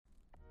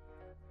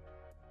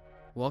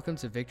Welcome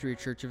to Victory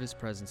Church of His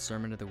Presence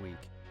Sermon of the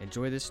Week.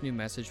 Enjoy this new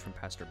message from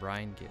Pastor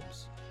Brian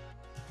Gibbs.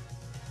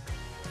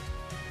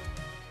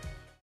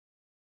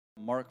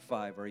 Mark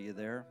 5, are you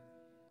there?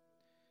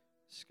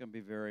 It's going to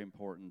be very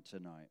important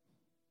tonight.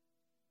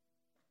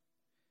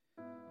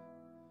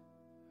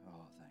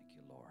 Oh, thank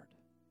you, Lord.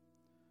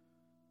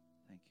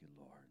 Thank you,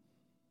 Lord.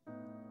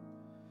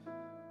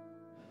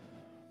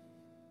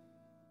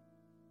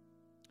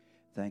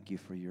 Thank you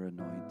for your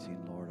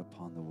anointing, Lord,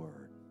 upon the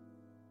Word.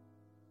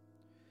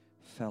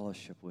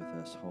 Fellowship with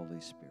us, Holy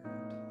Spirit.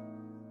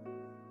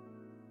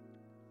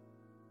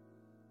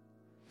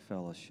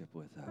 Fellowship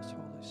with us,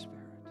 Holy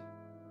Spirit.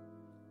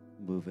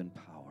 Move in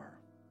power.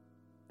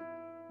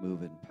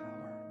 Move in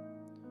power.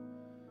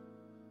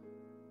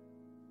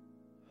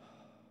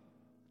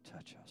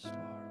 Touch us, Lord.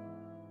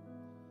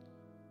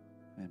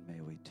 And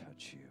may we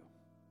touch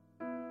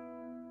you.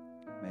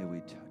 May we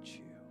touch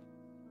you.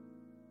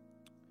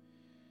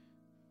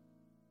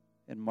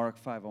 In Mark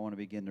 5, I want to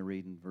begin to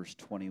read in verse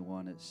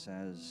 21. It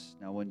says,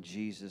 "Now when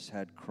Jesus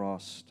had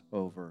crossed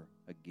over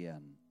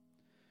again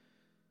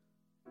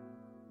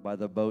by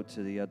the boat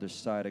to the other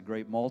side, a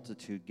great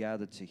multitude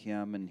gathered to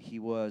him, and he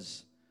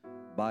was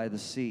by the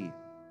sea.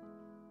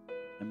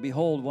 And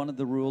behold, one of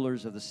the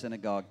rulers of the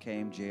synagogue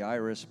came,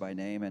 Jairus by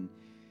name, and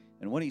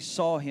when he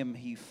saw him,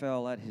 he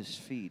fell at his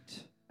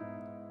feet.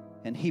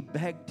 And he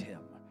begged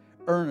him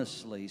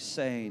earnestly,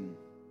 saying,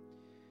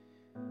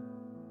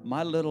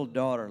 'My little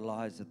daughter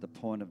lies at the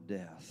point of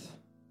death.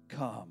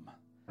 Come,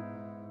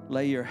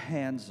 lay your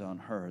hands on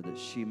her that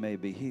she may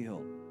be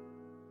healed,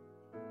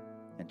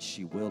 and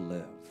she will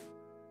live.'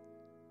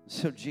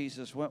 So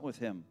Jesus went with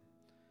him,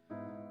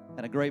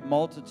 and a great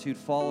multitude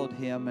followed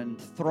him and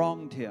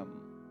thronged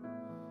him.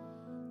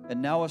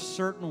 And now a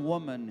certain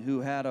woman who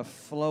had a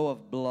flow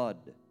of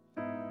blood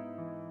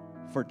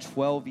for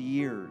 12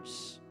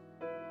 years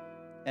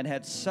and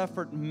had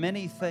suffered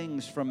many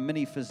things from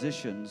many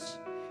physicians,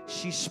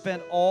 she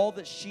spent all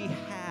that she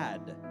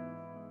had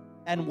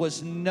and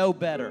was no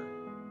better,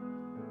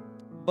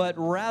 but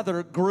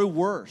rather grew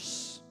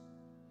worse.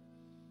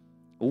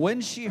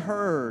 When she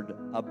heard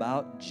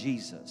about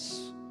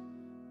Jesus,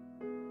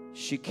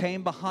 she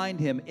came behind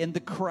him in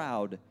the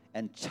crowd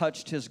and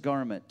touched his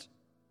garment.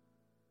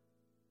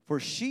 For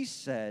she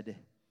said,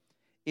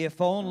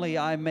 'If only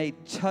I may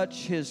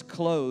touch his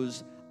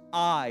clothes,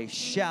 I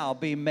shall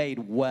be made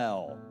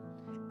well.'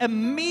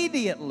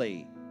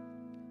 Immediately,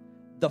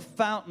 the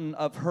fountain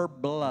of her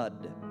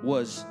blood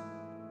was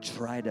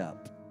dried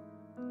up,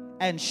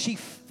 and she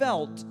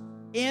felt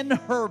in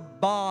her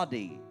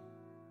body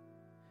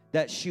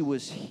that she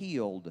was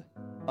healed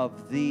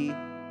of the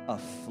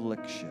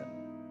affliction.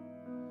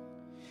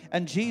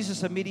 And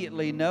Jesus,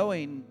 immediately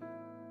knowing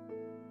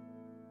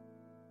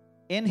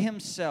in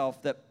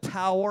himself that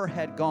power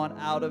had gone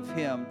out of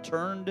him,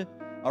 turned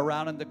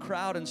around in the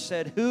crowd and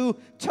said, 'Who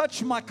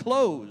touched my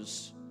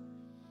clothes?'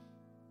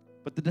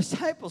 But the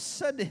disciples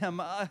said to him,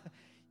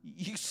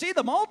 'You see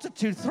the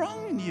multitude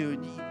thronging you,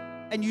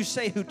 and you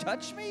say, "Who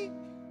touched me?"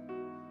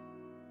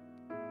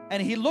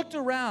 And he looked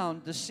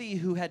around to see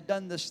who had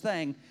done this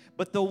thing.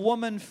 But the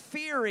woman,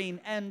 fearing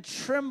and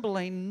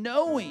trembling,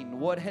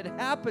 knowing what had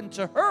happened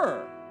to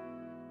her,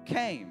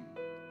 came,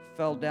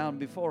 fell down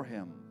before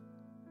him,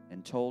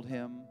 and told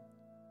him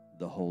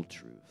the whole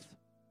truth.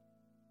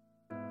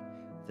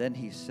 Then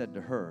he said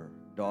to her,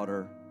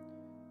 'Daughter,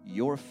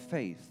 your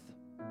faith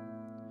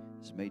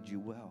has made you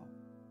well.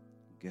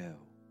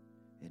 Go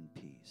in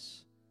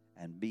peace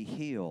and be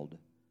healed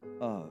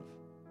of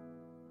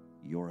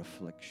your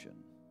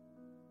affliction.'"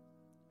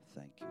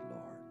 Thank you,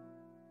 Lord.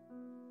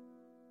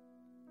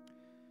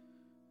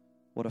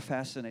 What a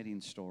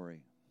fascinating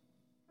story.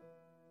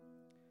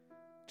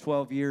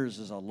 12 years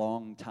is a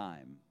long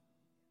time.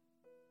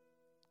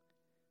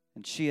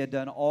 And she had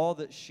done all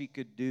that she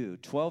could do.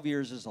 12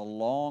 years is a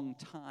long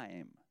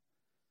time.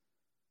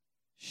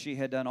 She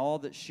had done all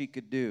that she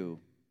could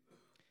do.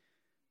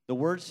 The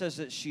word says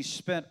that she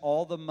spent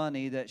all the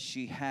money that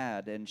she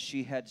had, and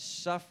she had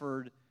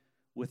suffered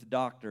with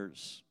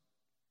doctors.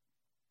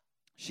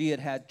 She had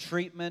had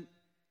treatment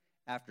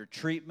after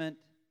treatment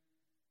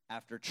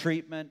after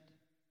treatment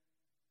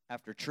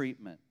after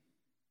treatment.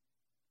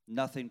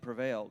 Nothing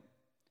prevailed.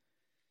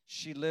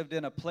 She lived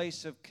in a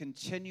place of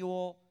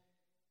continual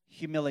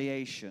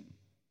humiliation.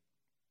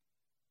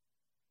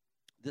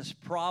 This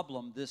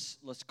problem,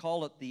 let's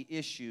call it the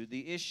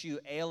issue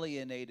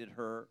alienated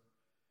her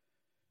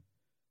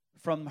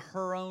from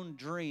her own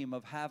dream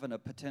of having a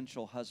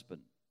potential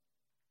husband.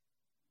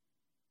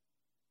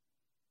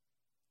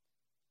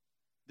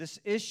 This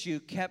issue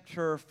kept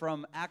her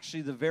from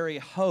actually the very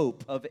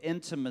hope of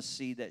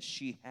intimacy that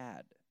she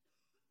had.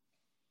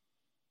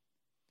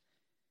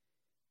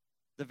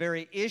 The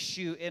very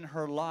issue in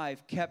her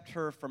life kept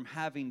her from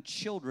having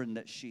children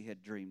that she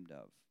had dreamed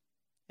of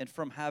and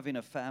from having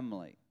a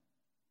family.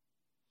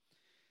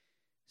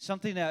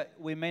 Something that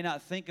we may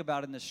not think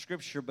about in the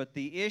scripture, but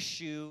the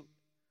issue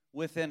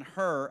within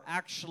her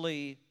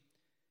actually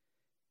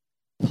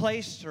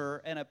placed her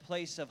in a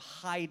place of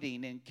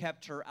hiding and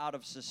kept her out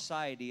of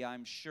society,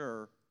 I'm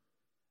sure,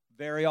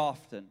 very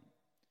often.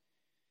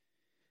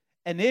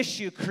 An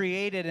issue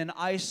created an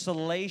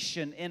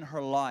isolation in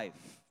her life.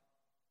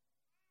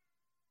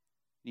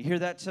 You hear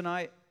that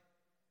tonight?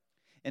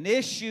 An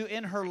issue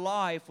in her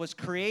life was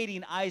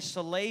creating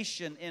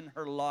isolation in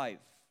her life.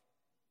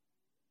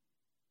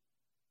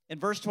 In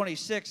verse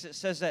 26, it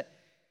says that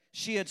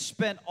she had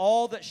spent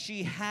all that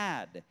she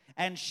had,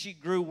 and she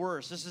grew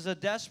worse. This is a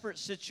desperate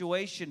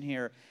situation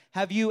here.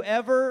 Have you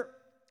ever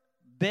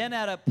been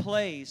at a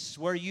place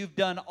where you've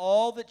done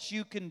all that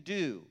you can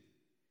do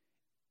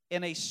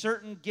in a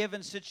certain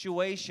given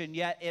situation,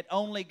 yet it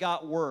only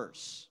got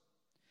worse?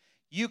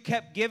 You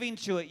kept giving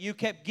to it, you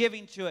kept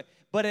giving to it,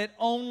 but it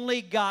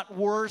only got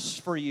worse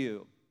for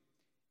you.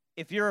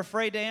 If you're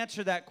afraid to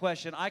answer that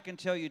question, I can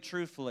tell you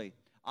truthfully,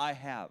 I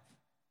have.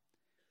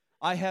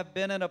 I have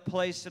been in a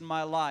place in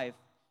my life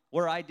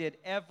where I did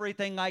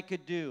everything I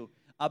could do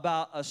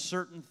about a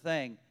certain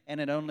thing, and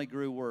it only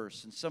grew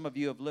worse. And some of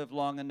you have lived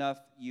long enough,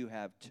 you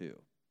have too.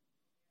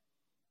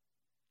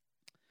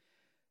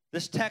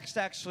 This text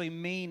actually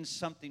means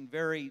something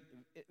very,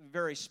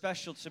 very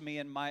special to me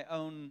in my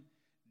own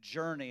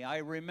journey. I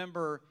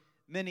remember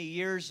many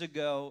years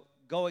ago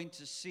going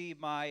to see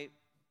my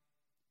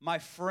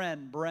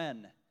friend,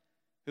 Bren,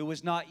 who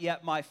was not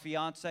yet my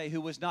fiance,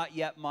 who was not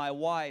yet my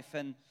wife,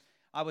 and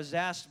I was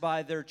asked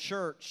by their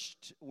church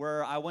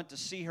where I went to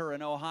see her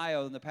in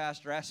Ohio, and the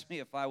pastor asked me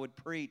if I would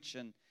preach,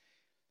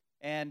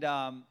 and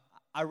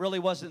I really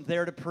wasn't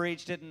there to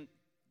preach, didn't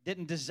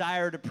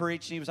desire to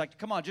preach, and he was like,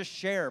 "Come on, just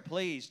share,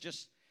 please,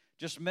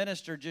 just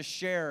minister, just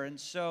share." And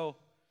so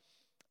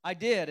I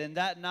did, and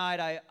that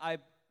night I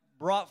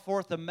brought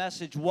forth a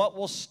message, "What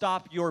will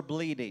stop your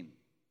bleeding?"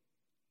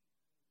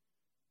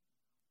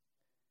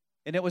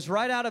 And it was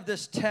right out of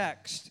this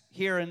text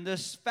here in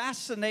this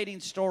fascinating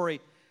story.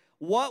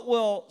 What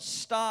will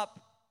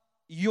stop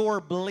your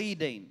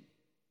bleeding?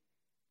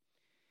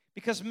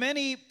 Because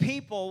many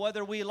people,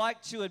 whether we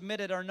like to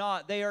admit it or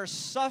not, they are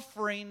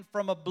suffering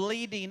from a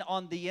bleeding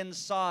on the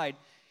inside.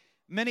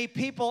 Many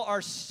people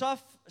are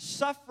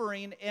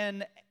suffering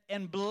and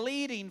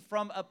bleeding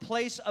from a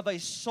place of a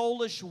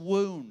soulish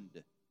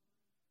wound.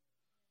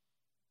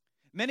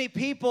 Many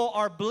people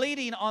are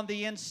bleeding on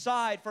the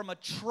inside from a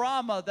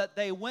trauma that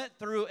they went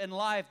through in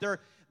life.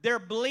 They're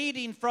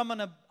bleeding from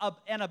an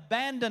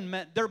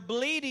abandonment. They're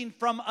bleeding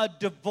from a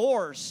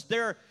divorce.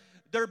 They're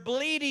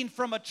bleeding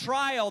from a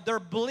trial. They're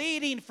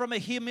bleeding from a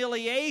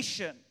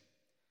humiliation.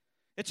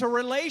 It's a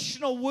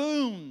relational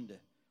wound.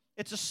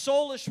 It's a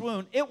soulish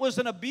wound. It was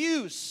an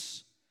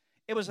abuse.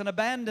 It was an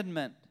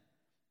abandonment.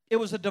 It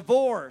was a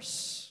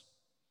divorce.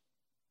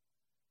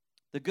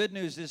 The good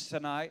news is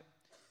tonight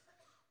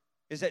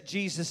is that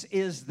Jesus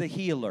is the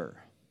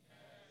healer.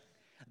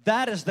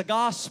 That is the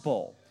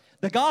gospel.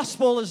 The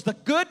gospel is the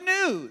good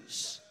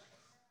news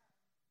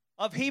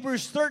of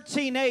Hebrews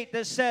 13:8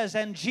 that says,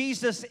 "And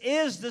Jesus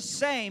is the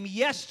same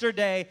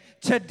yesterday,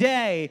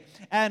 today,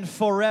 and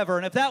forever."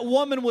 And if that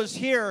woman was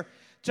here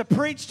to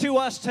preach to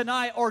us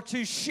tonight or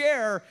to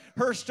share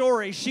her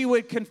story, she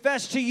would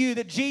confess to you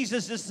that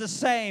Jesus is the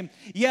same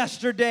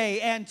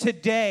yesterday and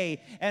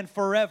today and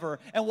forever.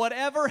 And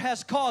whatever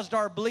has caused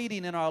our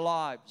bleeding in our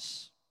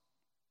lives,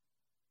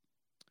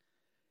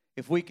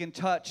 if we can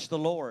touch the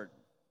Lord,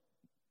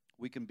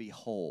 we can be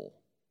whole.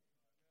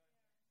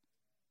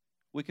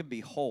 We can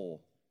be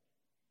whole.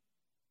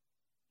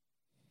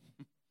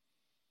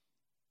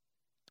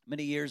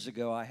 Many years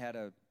ago, I had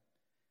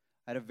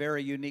a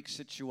very unique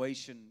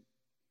situation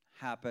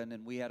happen,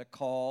 and we had a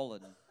call,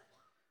 and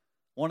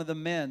one of the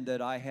men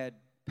that I had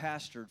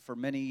pastored for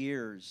many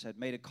years had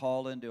made a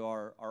call into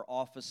our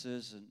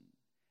offices and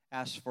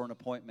asked for an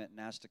appointment and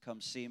asked to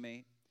come see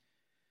me.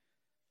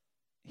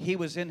 He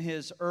was in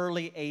his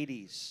early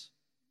 80s.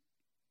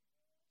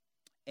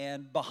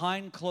 And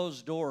behind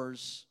closed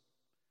doors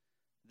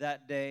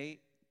that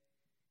day,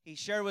 he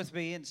shared with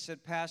me and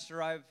said,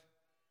 "Pastor,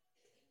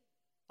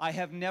 I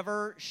have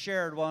never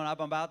shared what I'm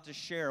about to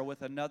share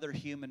with another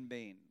human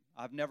being.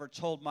 I've never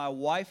told my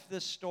wife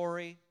this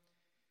story."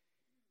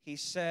 He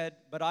said,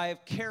 "But I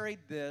have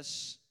carried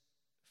this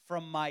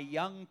from my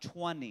young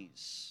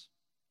 20s.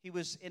 He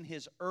was in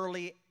his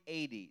early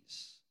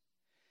 80s.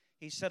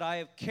 He said, "I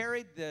have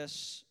carried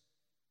this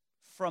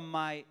from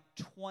my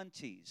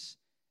 20s.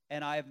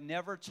 And I have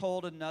never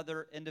told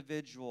another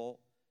individual,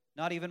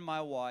 not even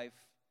my wife,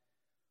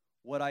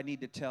 what I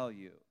need to tell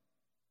you."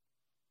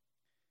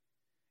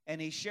 And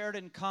he shared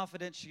in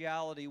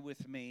confidentiality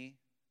with me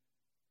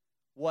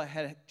what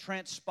had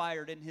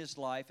transpired in his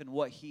life and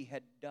what he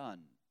had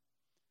done.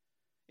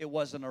 It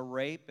wasn't a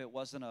rape, it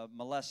wasn't a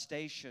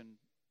molestation,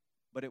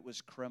 but it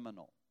was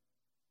criminal.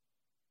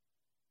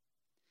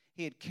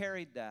 He had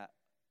carried that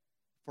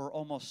for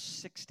almost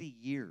 60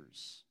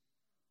 years.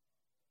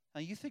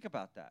 Now you think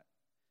about that.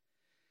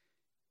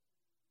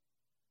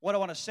 What I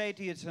want to say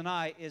to you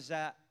tonight is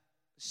that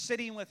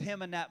sitting with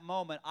him in that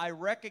moment, I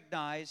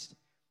recognized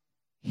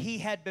he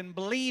had been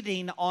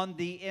bleeding on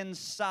the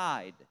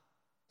inside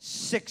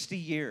 60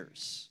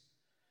 years.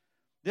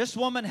 This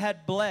woman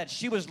had bled.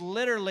 She was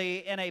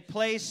literally in a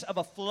place of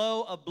a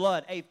flow of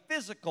blood, a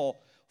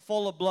physical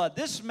full of blood.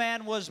 This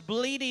man was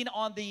bleeding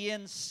on the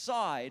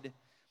inside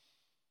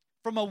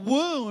from a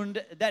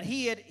wound that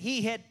he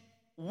had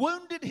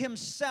wounded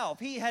himself.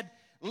 He had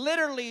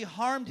literally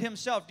harmed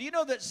himself. Do you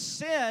know that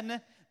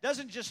sin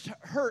doesn't just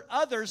hurt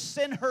others,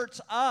 sin hurts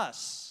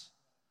us?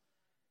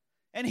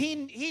 And he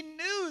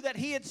knew that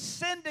he had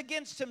sinned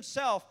against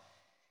himself.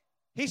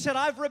 He said,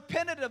 I've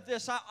repented of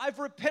this. I've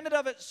repented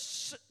of it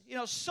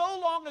so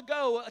long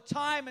ago,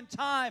 time and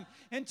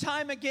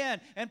time again.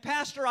 And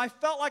Pastor, I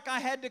felt like I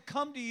had to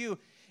come to you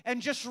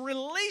and just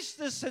release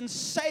this and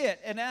say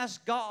it and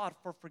ask God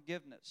for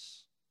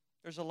forgiveness.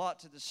 There's a lot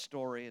to this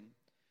story, and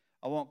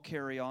I won't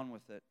carry on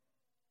with it.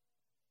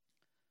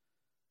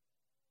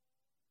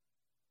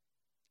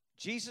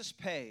 Jesus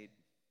paid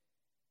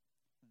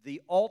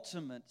the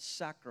ultimate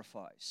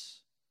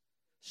sacrifice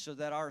so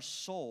that our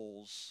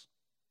souls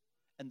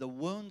and the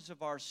wounds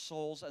of our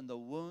souls and the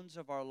wounds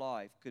of our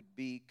life could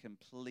be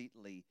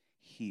completely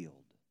healed.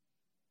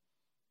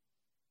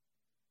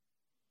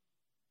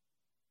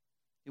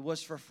 It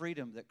was for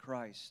freedom that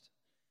Christ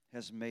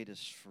has made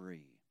us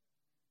free.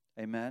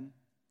 Amen?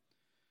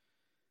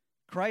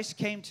 Christ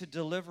came to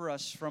deliver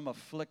us from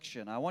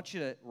affliction. I want you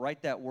to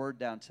write that word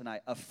down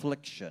tonight,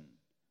 affliction.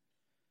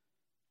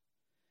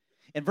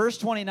 In verse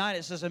 29,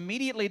 it says,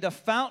 immediately the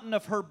fountain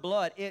of her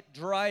blood, it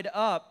dried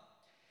up,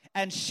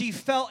 and she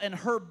felt in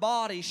her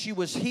body, she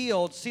was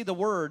healed, see the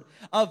word,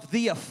 of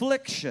the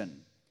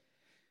affliction.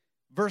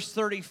 Verse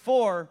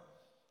 34,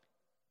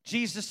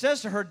 Jesus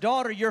says to her,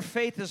 daughter, your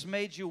faith has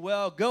made you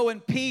well. Go in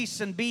peace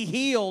and be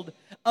healed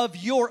of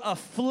your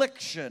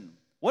affliction.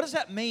 What does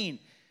that mean?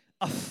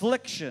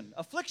 Affliction.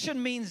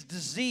 Affliction means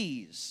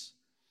disease.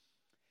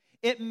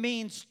 It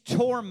means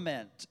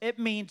torment. It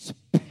means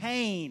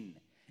pain.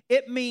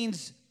 It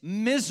means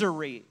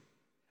misery.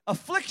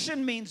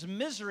 Affliction means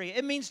misery.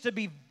 It means to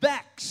be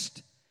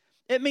vexed.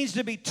 It means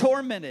to be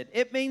tormented.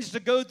 It means to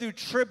go through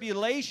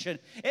tribulation.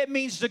 It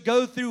means to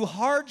go through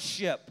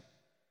hardship.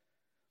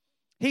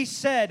 He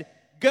said,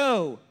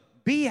 go,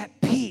 be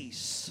at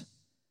peace,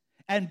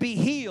 and be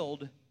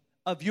healed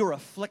of your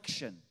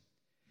affliction.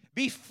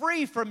 Be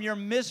free from your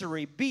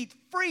misery. Be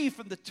free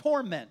from the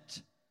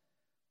torment.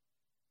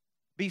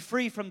 Be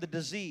free from the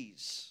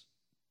disease.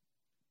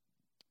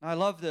 I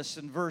love this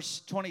in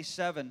verse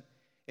 27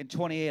 and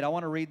 28. I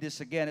want to read this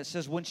again. It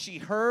says, when she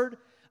heard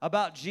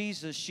about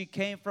Jesus, she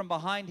came from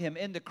behind him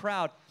in the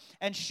crowd,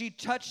 and she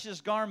touched his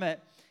garment,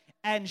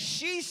 and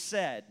she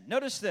said,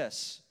 notice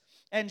this,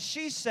 and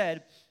she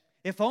said,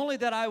 if only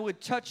that I would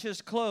touch his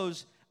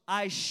clothes,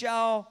 I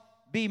shall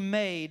be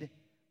made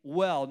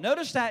well.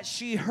 Notice that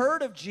she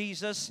heard of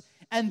Jesus,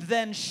 and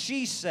then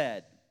she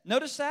said.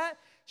 Notice that?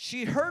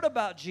 She heard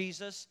about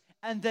Jesus,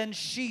 and then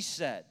she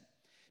said.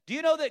 Do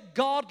you know that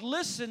God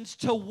listens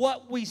to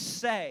what we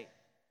say?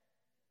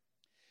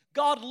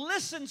 God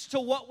listens to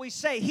what we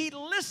say. He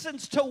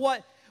listens to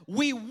what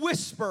we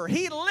whisper.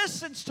 He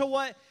listens to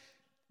what...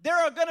 There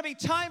are going to be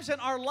times in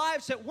our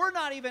lives that we're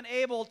not even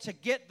able to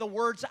get the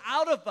words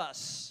out of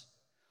us.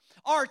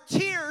 Our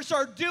tears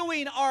are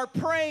doing our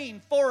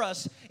praying for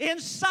us.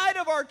 Inside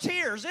of our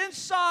tears,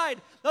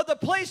 inside of the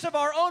place of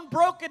our own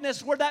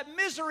brokenness where that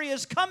misery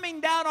is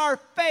coming down our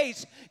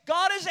face,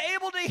 God is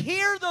able to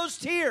hear those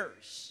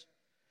tears.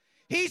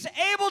 He's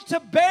able to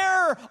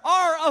bear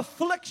our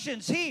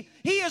afflictions. He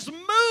is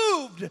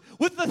moved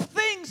with the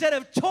things that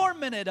have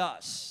tormented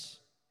us.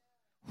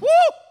 Woo!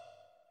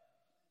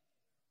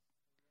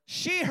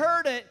 She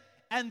heard it,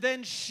 and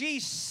then she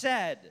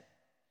said,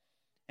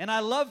 and I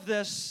love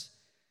this,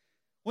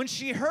 when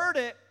she heard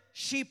it,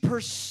 she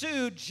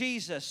pursued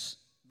Jesus.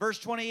 Verse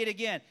 28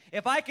 again,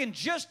 if I can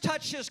just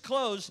touch his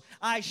clothes,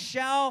 I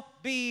shall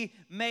be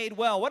made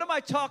well. What am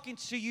I talking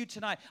to you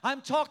tonight?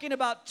 I'm talking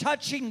about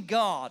touching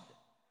God.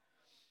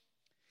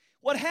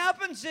 What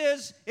happens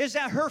is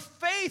that her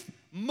faith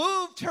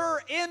moved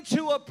her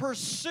into a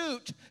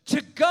pursuit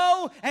to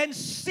go and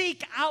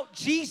seek out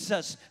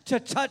Jesus to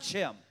touch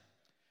him.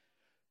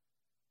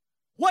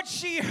 What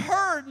she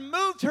heard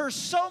moved her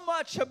so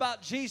much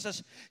about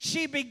Jesus,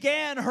 she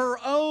began her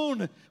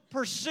own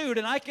pursuit.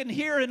 And I can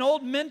hear an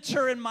old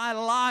mentor in my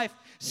life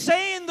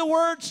saying the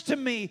words to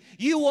me,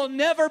 you will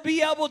never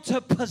be able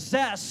to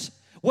possess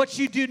what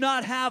you do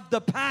not have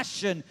the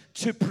passion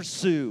to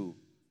pursue.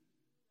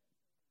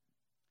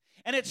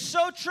 And it's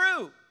so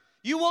true.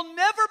 You will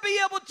never be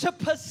able to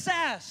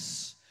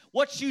possess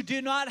what you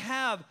do not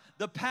have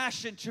the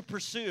passion to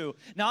pursue.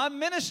 Now, I'm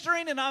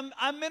ministering, and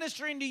I'm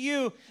ministering to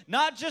you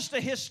not just a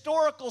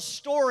historical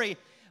story,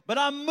 but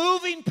I'm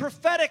moving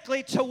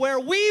prophetically to where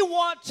we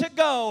want to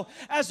go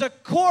as a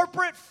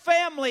corporate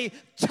family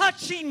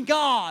touching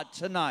God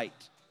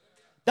tonight.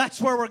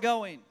 That's where we're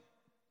going.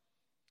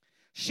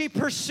 She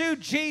pursued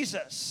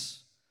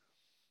Jesus.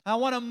 I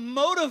want to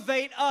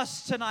motivate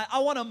us tonight. I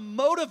want to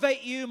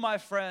motivate you, my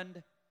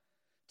friend,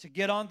 to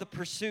get on the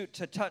pursuit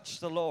to touch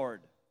the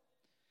Lord.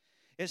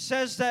 It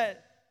says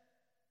that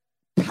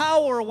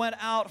power went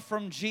out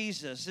from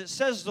Jesus. It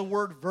says the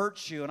word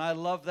virtue, and I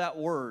love that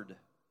word.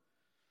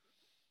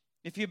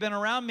 If you've been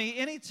around me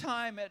any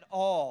time at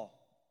all,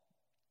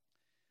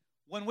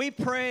 When we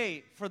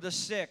pray for the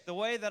sick, the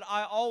way that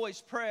I always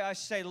pray, I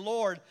say,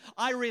 Lord,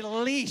 I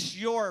release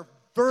your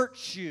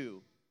virtue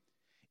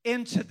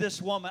into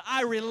this woman.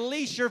 I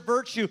release your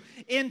virtue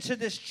into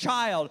this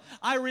child.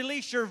 I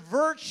release your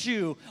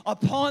virtue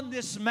upon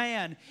this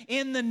man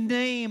in the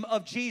name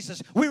of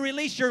Jesus. We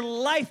release your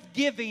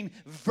life-giving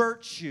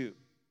virtue.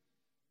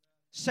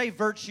 Say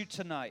virtue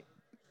tonight.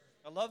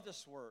 I love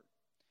this word.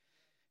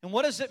 And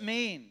what does it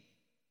mean?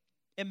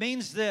 It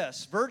means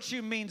this.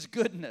 Virtue means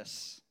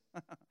goodness.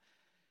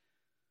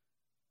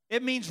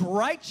 It means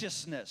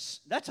righteousness.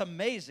 That's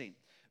amazing.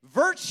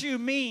 Virtue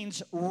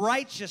means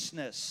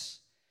righteousness.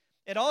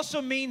 It also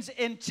means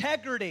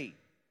integrity.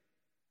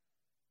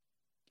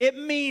 It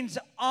means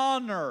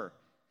honor.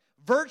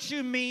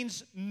 Virtue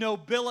means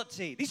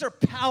nobility. These are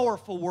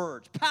powerful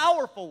words.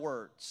 Powerful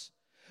words.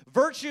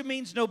 Virtue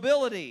means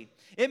nobility.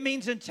 It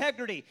means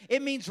integrity.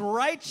 It means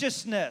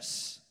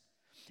righteousness.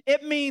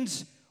 It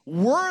means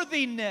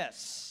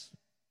worthiness.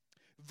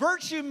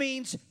 Virtue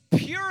means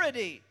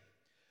purity.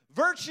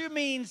 Virtue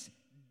means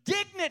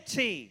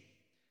dignity.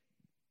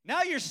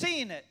 Now you're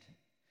seeing it.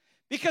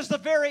 Because the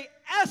very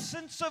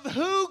essence of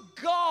who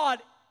God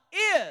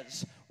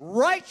is,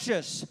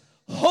 righteous,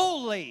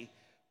 holy,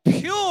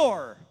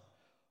 pure,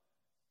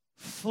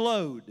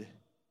 flowed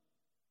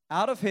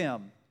out of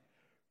him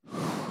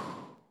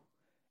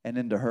and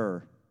into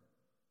her.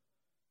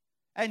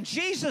 And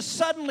Jesus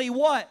suddenly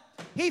what?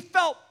 He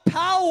felt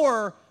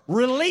power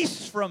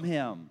released from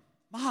him.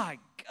 My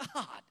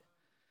God.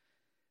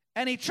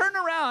 And he turned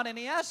around and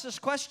he asked this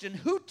question,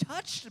 who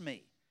touched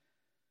me?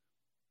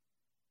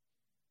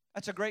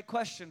 That's a great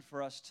question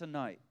for us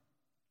tonight.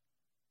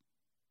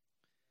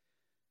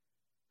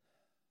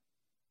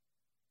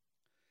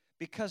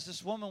 Because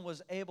this woman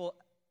was able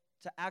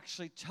to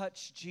actually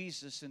touch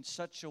Jesus in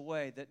such a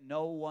way that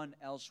no one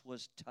else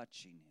was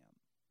touching him.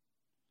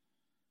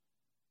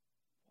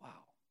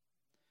 Wow.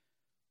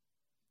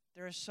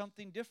 There is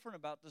something different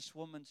about this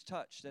woman's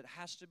touch that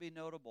has to be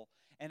notable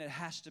and it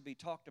has to be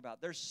talked about.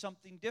 There's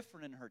something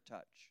different in her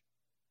touch.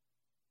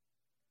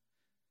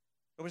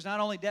 It was not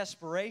only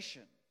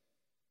desperation,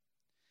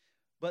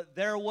 but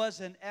there was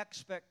an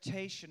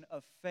expectation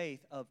of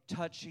faith of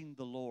touching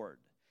the Lord.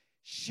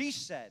 She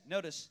said,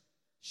 notice,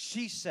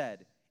 she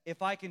said,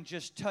 if I can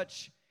just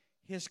touch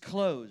his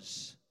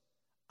clothes,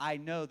 I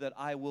know that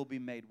I will be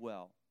made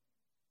well.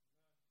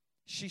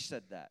 She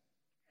said that.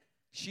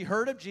 She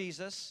heard of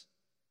Jesus.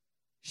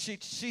 She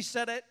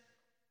said it,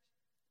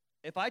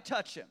 if I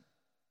touch him.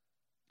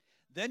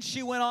 Then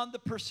she went on the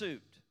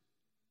pursuit.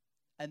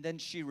 And then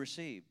she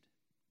received.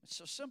 It's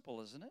so simple,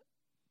 isn't it?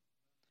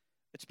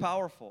 It's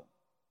powerful.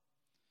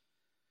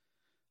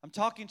 I'm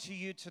talking to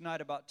you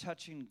tonight about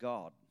touching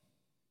God.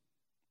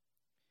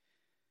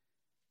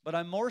 But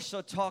I'm more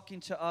so talking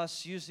to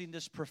us using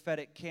this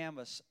prophetic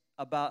canvas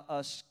about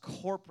us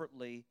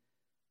corporately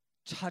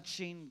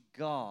touching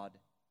God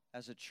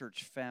as a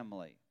church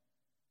family.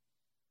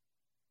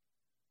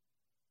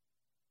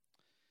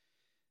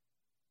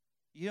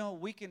 You know,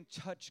 we can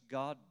touch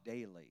God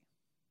daily.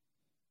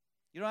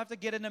 You don't have to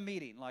get in a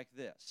meeting like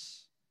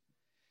this.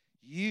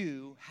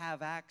 You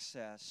have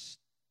access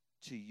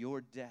to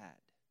your dad.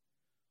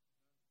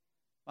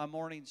 My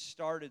morning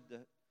started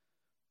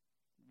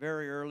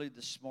very early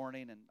this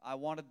morning, and I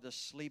wanted to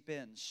sleep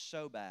in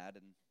so bad,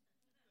 and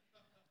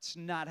it's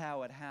not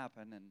how it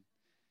happened. And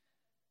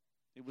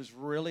it was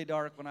really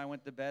dark when I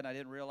went to bed. I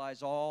didn't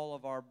realize all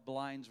of our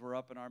blinds were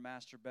up in our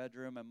master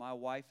bedroom, and my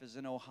wife is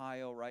in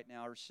Ohio right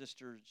now. Her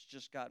sister's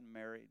just gotten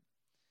married.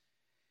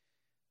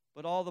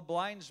 But all the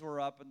blinds were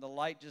up, and the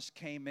light just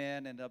came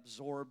in and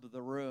absorbed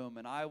the room.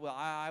 And I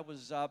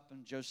was up,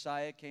 and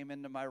Josiah came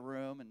into my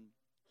room and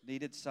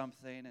needed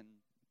something. And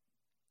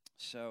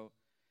so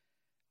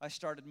I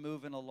started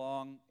moving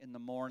along in the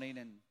morning,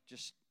 and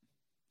just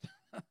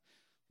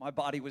my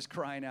body was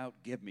crying out,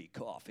 give me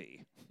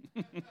coffee.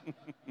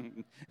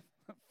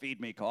 Feed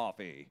me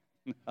coffee.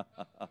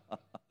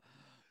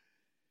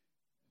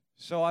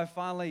 So I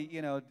finally,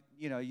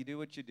 you do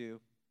what you do.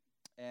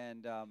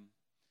 And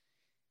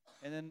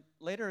then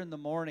later in the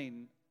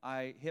morning,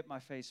 I hit my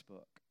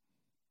Facebook.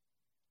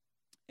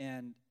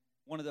 And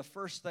one of the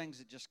first things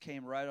that just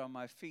came right on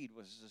my feed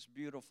was this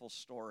beautiful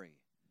story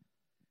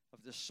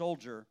of this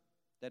soldier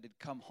that had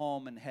come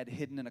home and had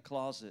hidden in a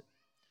closet.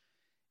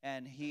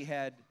 And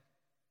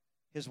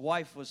his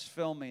wife was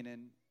filming,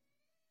 and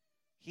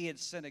he had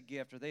sent a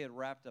gift, or they had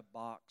wrapped a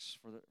box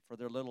for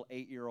their little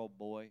 8-year-old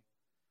boy.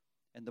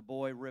 And the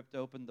boy ripped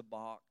open the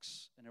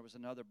box, and there was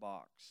another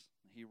box.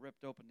 He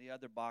ripped open the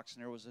other box,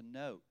 and there was a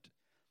note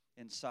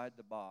inside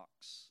the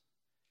box.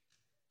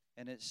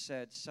 And it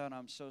said, son,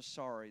 I'm so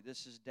sorry.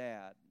 This is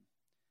Dad.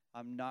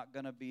 I'm not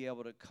going to be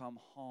able to come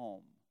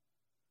home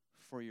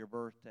for your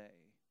birthday.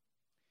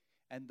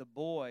 And the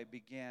boy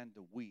began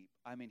to weep.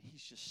 I mean,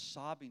 he's just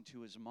sobbing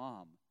to his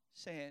mom,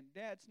 saying,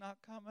 Dad's not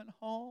coming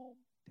home.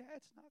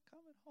 Dad's not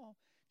coming home.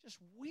 Just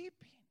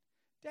weeping.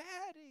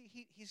 Daddy.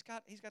 He's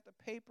got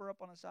the paper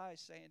up on his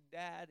eyes saying,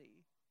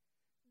 Daddy,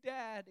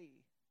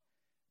 Daddy,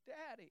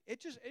 Daddy.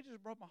 It just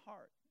broke my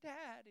heart.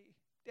 Daddy,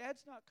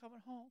 Dad's not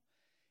coming home.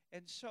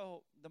 And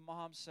so the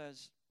mom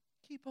says,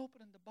 keep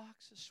opening the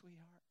boxes,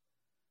 sweetheart.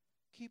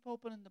 Keep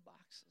opening the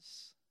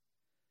boxes.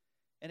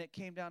 And it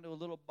came down to a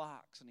little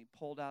box, and he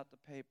pulled out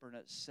the paper, and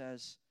it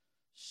says,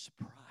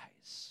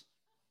 surprise.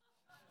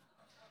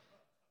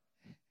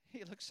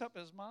 He looks up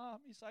at his mom.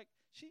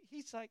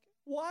 He's like,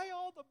 why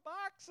all the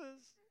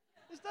boxes?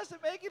 This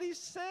doesn't make any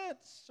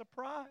sense.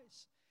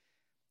 Surprise.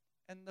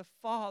 And the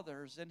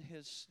father's in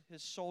his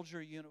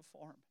soldier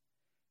uniform,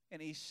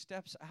 and he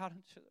steps out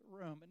into the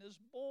room, and his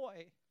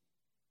boy,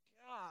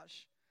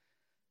 gosh,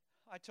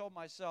 I told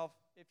myself,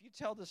 if you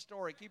tell the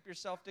story, keep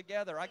yourself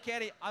together.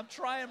 I'm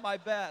trying my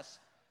best.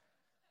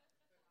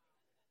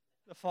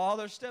 The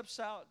father steps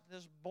out,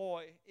 this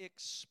boy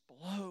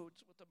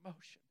explodes with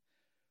emotion,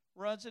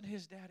 runs in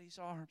his daddy's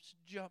arms,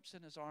 jumps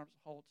in his arms,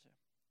 holds him.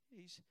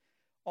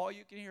 All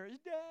you can hear is,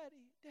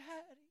 Daddy,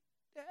 Daddy,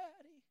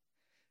 Daddy,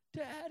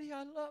 Daddy,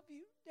 I love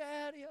you.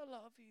 Daddy, I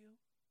love you.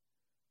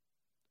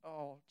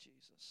 Oh,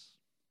 Jesus.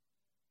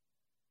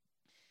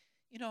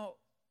 You know,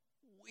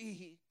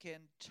 we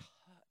can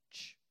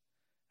touch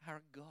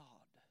our God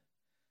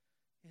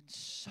in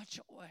such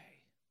a way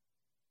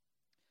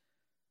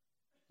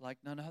like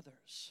none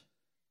others,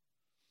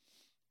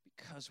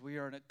 because we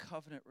are in a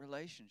covenant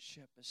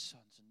relationship as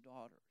sons and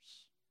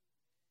daughters.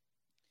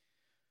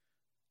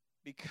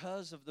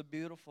 Because of the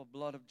beautiful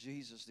blood of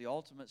Jesus, the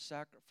ultimate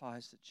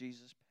sacrifice that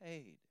Jesus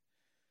paid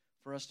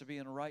for us to be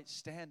in right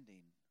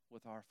standing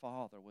with our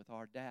Father, with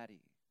our Daddy,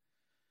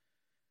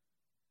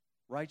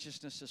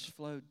 righteousness has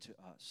flowed to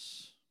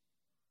us.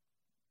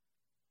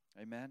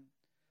 Amen?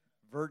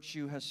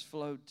 Virtue has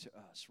flowed to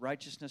us.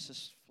 Righteousness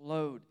has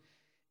flowed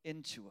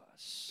into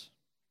us.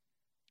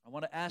 I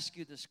want to ask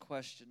you this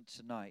question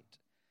tonight.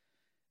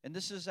 And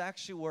this is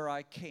actually where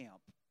I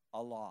camp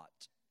a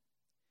lot.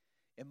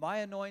 In my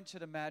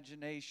anointed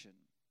imagination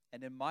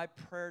and in my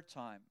prayer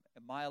time,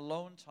 in my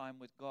alone time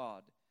with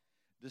God,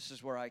 this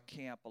is where I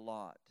camp a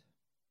lot.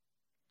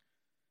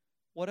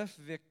 What if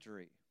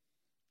victory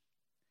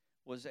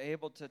was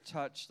able to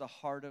touch the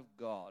heart of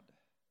God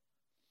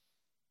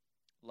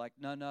like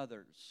none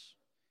others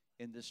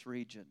in this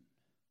region?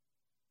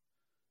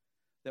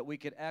 That we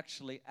could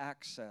actually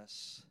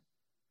access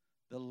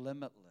the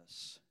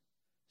limitless,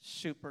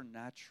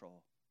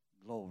 supernatural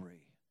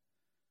glory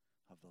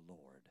of the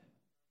Lord.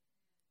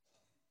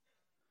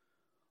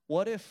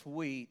 What if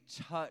we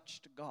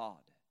touched God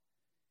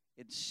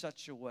in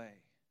such a way?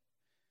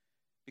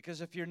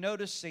 Because if you're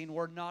noticing,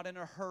 we're not in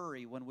a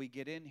hurry when we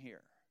get in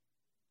here.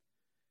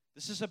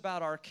 This is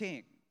about our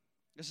King.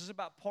 This is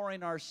about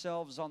pouring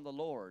ourselves on the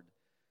Lord.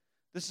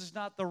 This is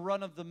not the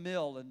run of the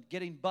mill and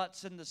getting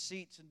butts in the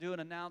seats and doing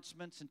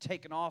announcements and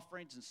taking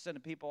offerings and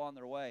sending people on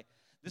their way.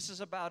 This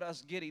is about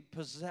us getting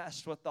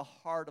possessed with the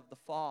heart of the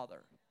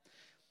Father.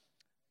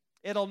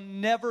 It'll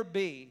never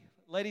be,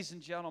 ladies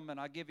and gentlemen,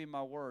 I give you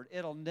my word,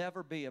 it'll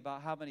never be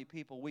about how many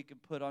people we can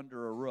put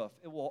under a roof.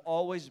 It will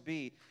always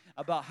be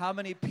about how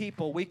many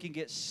people we can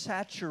get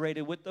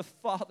saturated with the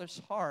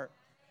Father's heart.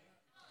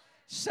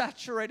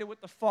 Saturated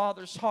with the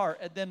Father's heart,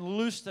 and then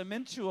loose them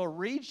into a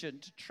region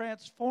to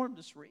transform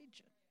this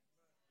region.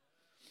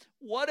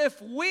 What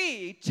if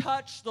we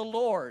touched the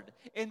Lord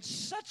in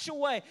such a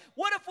way?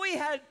 What if we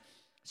had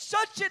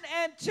such an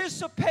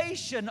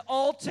anticipation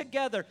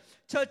altogether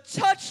to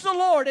touch the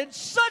Lord in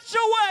such a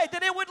way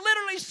that it would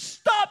literally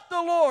stop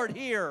the Lord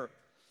here,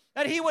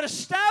 that He would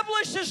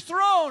establish His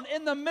throne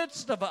in the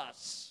midst of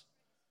us?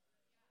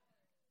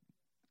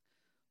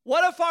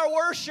 What if our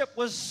worship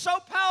was so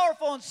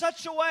powerful in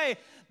such a way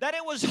that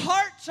it was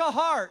heart to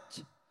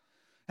heart,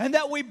 and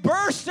that we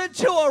burst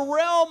into a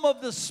realm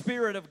of the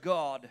Spirit of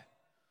God,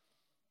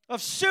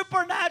 of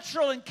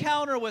supernatural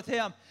encounter with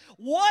Him?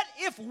 What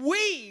if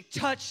we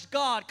touched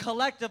God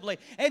collectively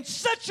in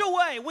such a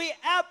way we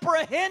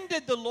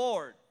apprehended the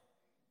Lord?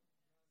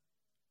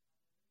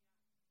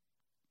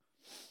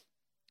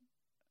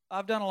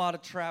 I've done a lot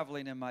of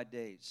traveling in my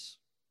days.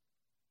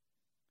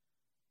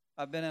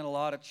 I've been in a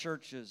lot of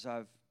churches.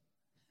 I've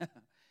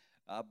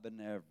been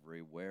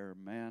everywhere,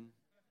 man.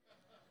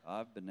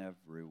 I've been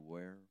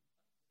everywhere.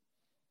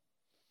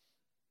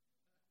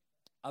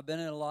 I've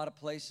been in a lot of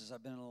places.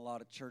 I've been in a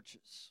lot of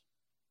churches.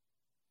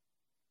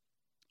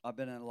 I've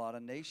been in a lot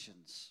of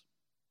nations.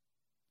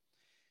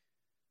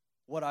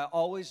 What I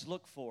always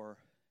look for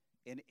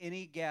in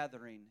any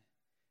gathering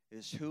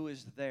is who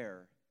is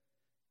there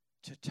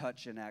to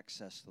touch and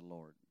access the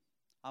Lord.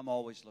 I'm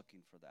always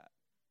looking for that.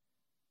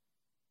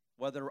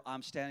 Whether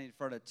I'm standing in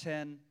front of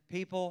 10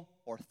 people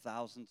or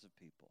thousands of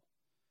people,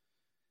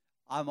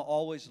 I'm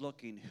always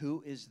looking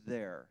who is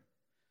there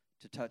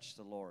to touch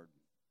the Lord.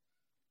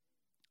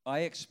 I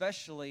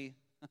especially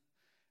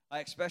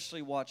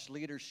watch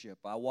leadership.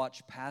 I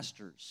watch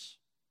pastors.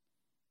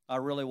 I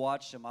really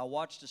watch them. I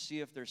watch to see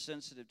if they're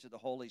sensitive to the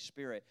Holy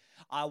Spirit.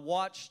 I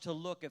watch to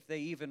look if they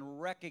even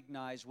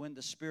recognize when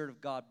the Spirit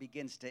of God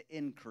begins to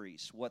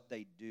increase what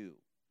they do.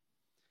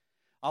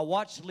 I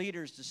watch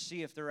leaders to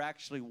see if they're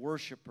actually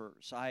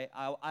worshipers.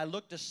 I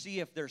look to see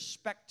if they're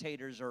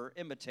spectators or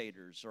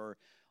imitators, or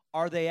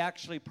are they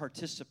actually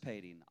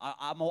participating.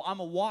 I'm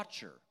a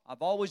watcher.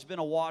 I've always been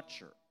a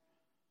watcher.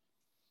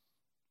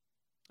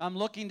 I'm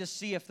looking to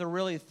see if they're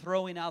really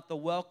throwing out the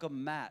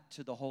welcome mat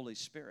to the Holy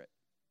Spirit.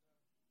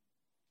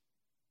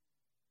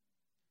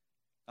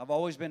 I've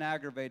always been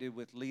aggravated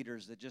with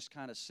leaders that just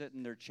kind of sit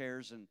in their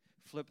chairs and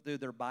flip through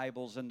their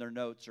Bibles and their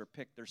notes or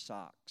pick their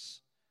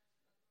socks.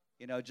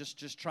 You know,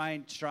 just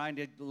trying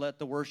to let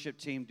the worship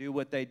team do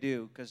what they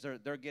do because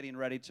they're getting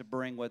ready to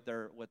bring what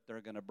they're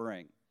going to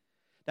bring.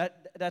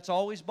 That's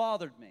always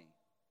bothered me.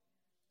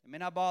 It may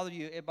not bother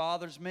you, it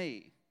bothers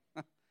me.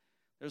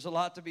 There's a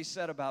lot to be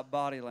said about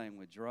body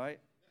language, right?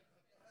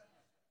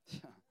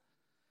 Oh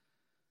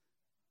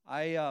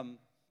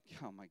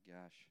my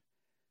gosh.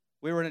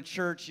 We were in a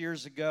church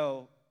years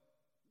ago,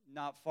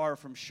 not far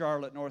from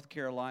Charlotte, North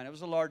Carolina. It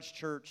was a large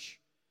church,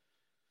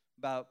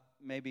 about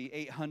maybe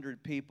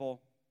 800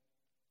 people.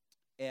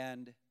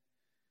 And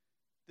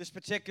this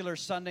particular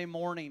Sunday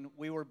morning,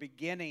 we were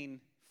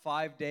beginning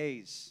 5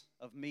 days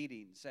of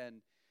meetings. And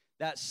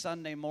that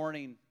Sunday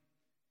morning,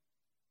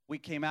 we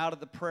came out of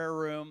the prayer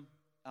room,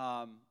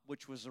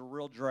 which was a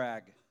real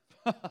drag.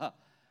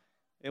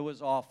 It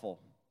was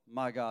awful.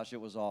 My gosh, it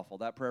was awful.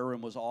 That prayer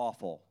room was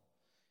awful.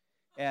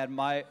 And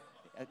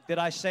did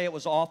I say it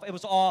was awful? It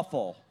was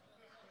awful.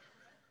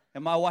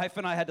 And my wife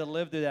and I had to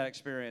live through that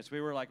experience. We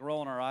were like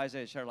rolling our eyes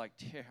at each other like,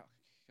 dear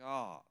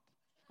God,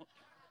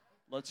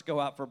 let's go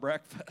out for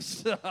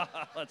breakfast.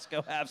 Let's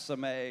go have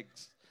some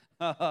eggs.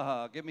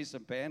 Give me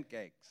some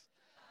pancakes.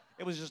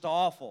 It was just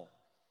awful.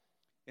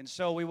 And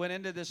so we went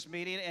into this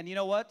meeting, and you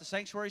know what? The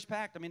sanctuary's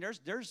packed. I mean,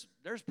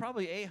 there's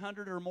probably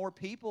 800 or more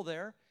people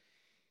there.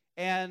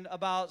 And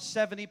about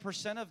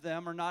 70% of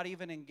them are not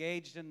even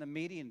engaged in the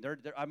meeting.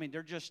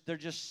 They're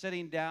just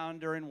sitting down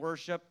during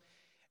worship,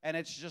 and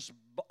it's just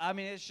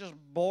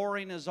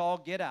boring as all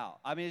get out.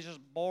 I mean, it's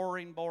just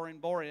boring.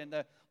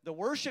 And the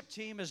worship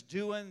team is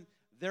doing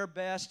their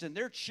best, and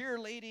they're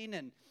cheerleading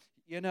and,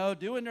 you know,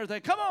 doing their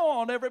thing. Come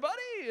on, everybody!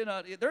 You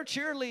know, they're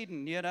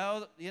cheerleading. You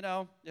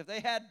know, if they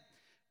had,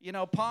 you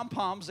know, pom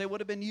poms, they would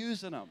have been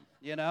using them.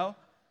 You know,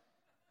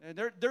 and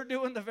they're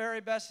doing the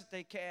very best that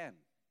they can.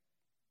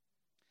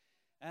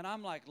 And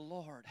I'm like,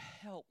 Lord,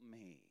 help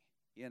me,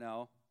 you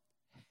know.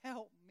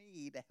 Help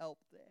me to help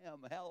them.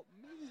 Help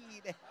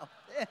me to help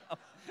them.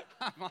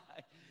 I'm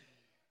like,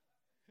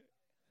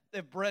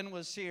 if Bren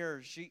was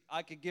here,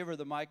 I could give her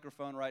the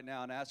microphone right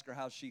now and ask her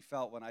how she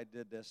felt when I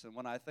did this. And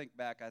when I think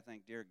back, I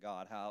think, dear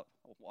God,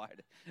 why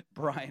did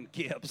Brian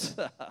Gibbs?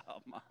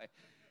 Oh, my.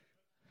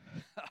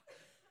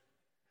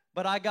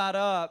 But I got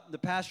up, the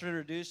pastor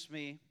introduced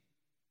me,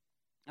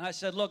 and I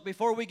said, look,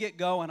 before we get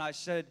going, I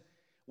said,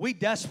 we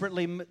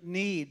desperately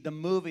need the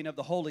moving of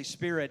the Holy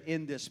Spirit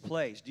in this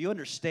place. Do you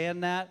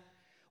understand that?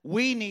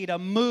 We need a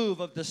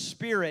move of the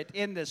Spirit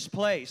in this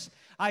place.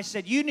 I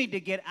said, you need to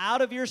get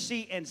out of your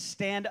seat and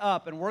stand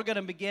up, and we're going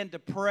to begin to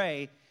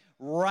pray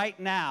right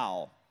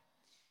now.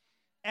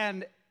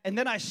 And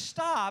then I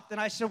stopped, and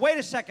I said, wait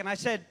a second. I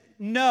said,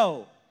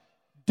 no,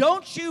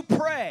 don't you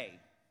pray,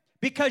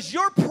 because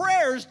your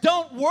prayers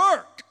don't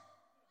work.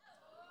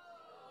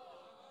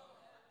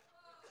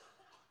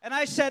 And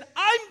I said,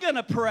 I'm going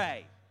to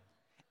pray.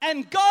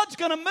 And God's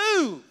going to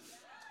move.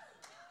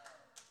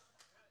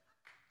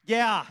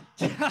 Yeah.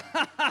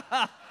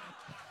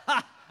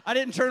 I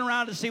didn't turn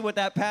around to see what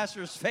that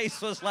pastor's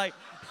face was like.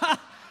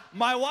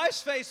 My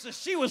wife's face,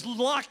 she was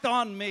locked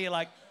on me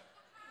like,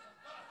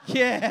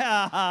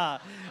 yeah,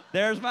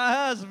 there's my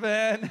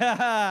husband.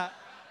 I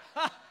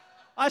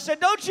said,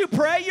 don't you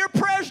pray? Your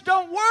prayers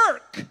don't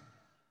work.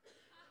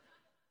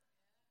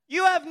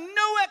 You have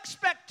no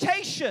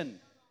expectation.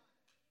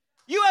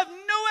 You have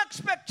no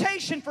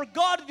expectation for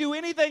God to do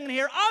anything in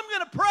here. I'm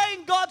going to pray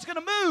and God's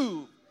going to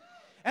move.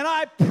 And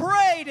I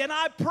prayed and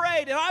I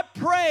prayed and I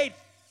prayed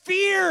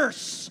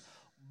fierce,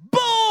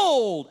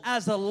 bold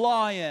as a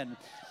lion.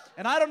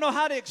 And I don't know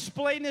how to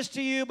explain this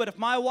to you, but if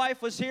my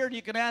wife was here, and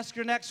you can ask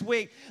her next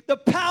week, the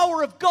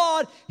power of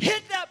God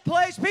hit that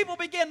place. People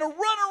began to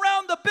run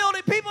around the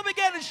building. People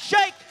began to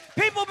shake.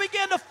 People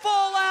began to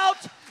fall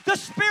out. The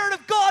Spirit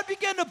of God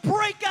began to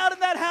break out in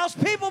that house.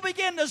 People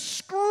began to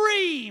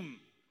scream.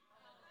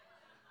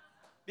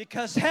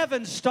 Because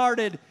heaven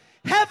started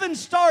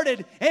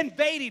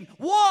invading.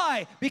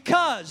 Why?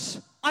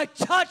 Because I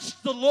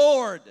touched the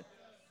Lord.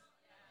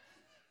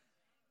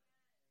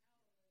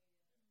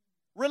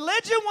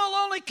 Religion will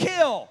only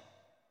kill.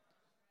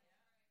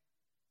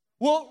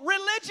 Well,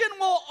 religion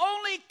will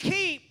only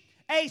keep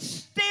a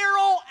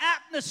sterile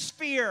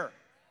atmosphere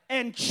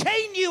and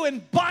chain you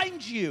and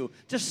bind you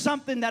to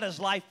something that is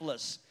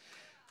lifeless.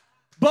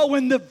 But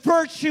when the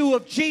virtue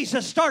of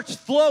Jesus starts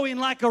flowing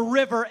like a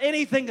river,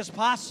 anything is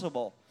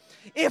possible.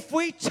 If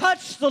we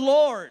touch the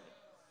Lord,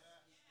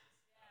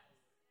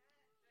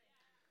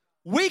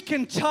 we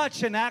can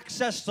touch and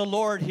access the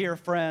Lord here,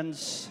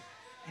 friends,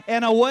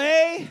 in a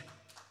way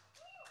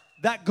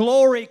that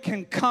glory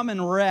can come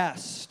and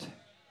rest.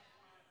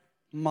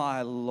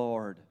 My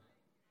Lord.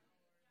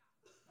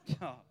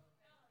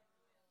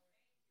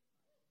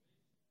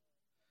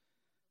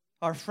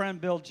 Our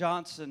friend Bill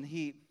Johnson,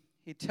 he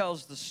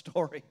tells the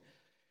story.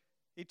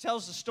 He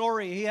tells the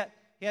story.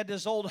 he had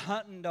this old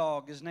hunting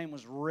dog. His name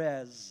was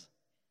Rez.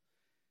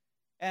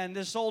 And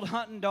this old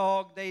hunting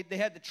dog, they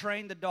had to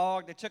train the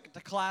dog. They took it to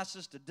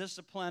classes to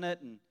discipline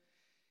it and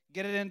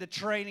get it into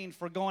training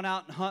for going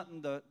out and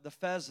hunting the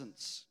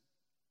pheasants.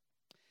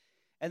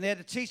 And they had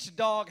to teach the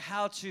dog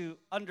how to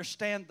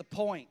understand the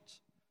point.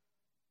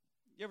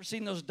 You ever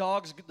seen those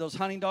dogs, those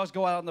hunting dogs,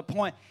 go out on the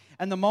point?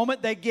 And the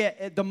moment they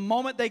get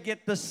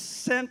the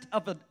scent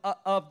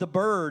of the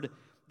bird,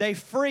 they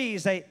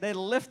freeze. They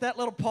lift that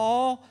little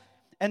paw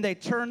and they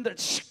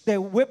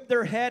whip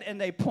their head and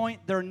they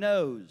point their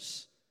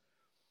nose.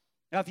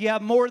 Now, if you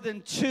have more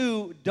than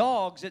 2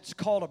 dogs, it's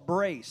called a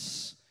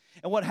brace.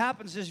 And what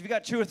happens is if you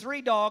got 2 or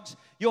 3 dogs,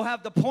 you'll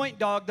have the point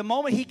dog. The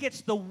moment he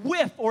gets the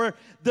whiff or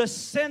the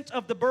scent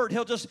of the bird,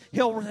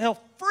 he'll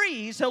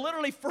freeze. He'll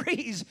literally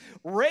freeze,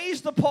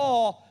 raise the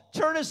paw,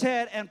 turn his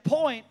head, and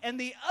point. And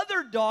the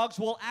other dogs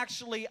will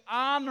actually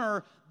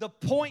honor the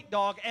point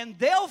dog, and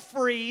they'll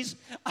freeze,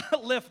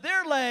 lift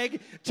their leg,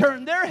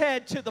 turn their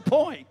head to the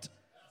point.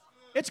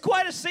 It's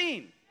quite a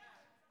scene.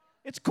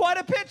 It's quite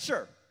a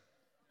picture.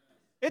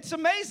 It's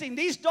amazing.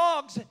 These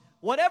dogs,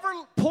 whatever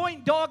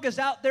point dog is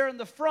out there in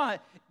the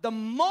front, the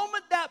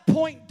moment that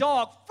point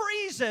dog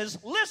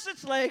freezes, lifts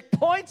its leg,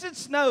 points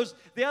its nose,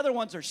 the other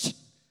ones are shh.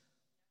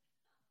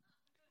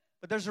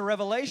 But there's a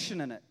revelation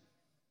in it.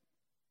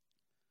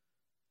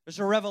 There's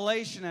a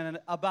revelation in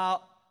it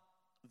about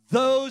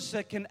those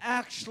that can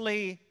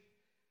actually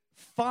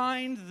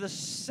find the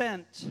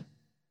scent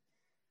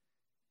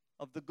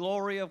of the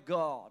glory of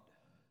God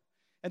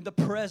and the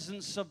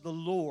presence of the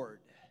Lord,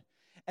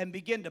 and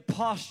begin to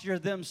posture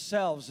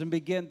themselves and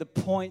begin to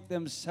point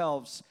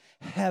themselves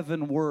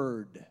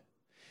heavenward.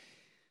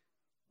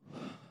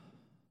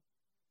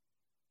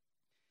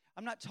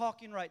 I'm not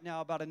talking right now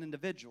about an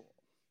individual.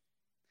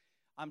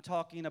 I'm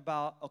talking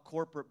about a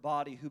corporate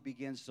body who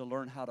begins to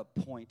learn how to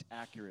point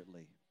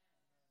accurately.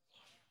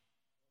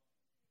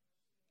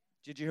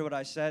 Did you hear what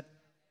I said?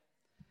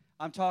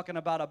 I'm talking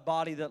about a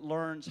body that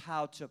learns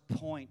how to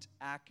point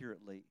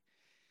accurately.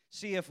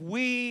 See, if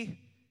we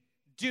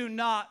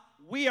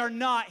are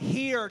not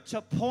here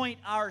to point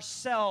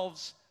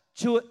ourselves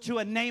to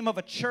a name of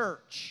a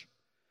church.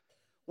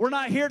 We're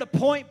not here to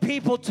point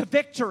people to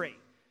victory.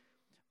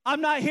 I'm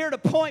not here to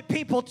point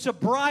people to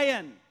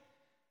Brian.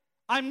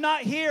 I'm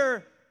not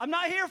here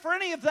for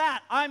any of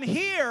that. I'm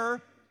here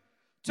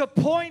to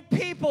point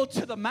people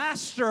to the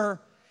Master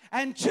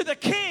and to the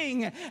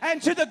King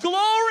and to the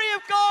glory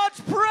of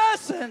God's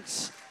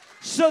presence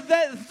so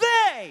that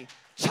they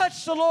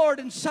touch the Lord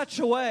in such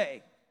a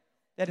way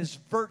that His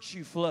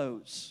virtue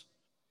flows.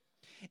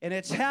 And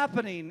it's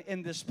happening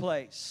in this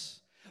place.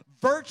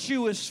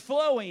 Virtue is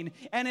flowing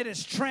and it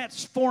is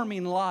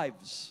transforming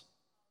lives.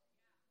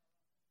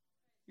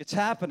 It's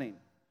happening.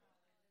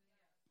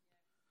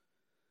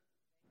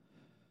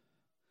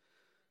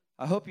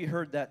 I hope you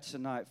heard that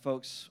tonight,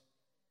 folks.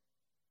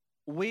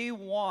 We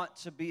want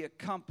to be a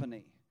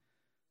company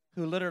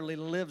who literally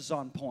lives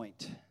on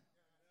point.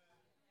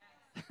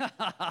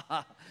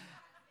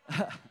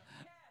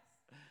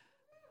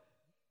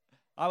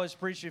 I was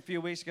preaching a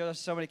few weeks ago.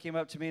 Somebody came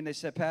up to me and they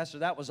said, "Pastor,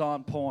 that was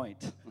on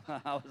point."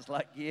 I was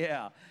like,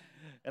 "Yeah."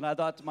 And I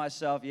thought to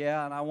myself,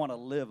 "Yeah, and I want to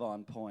live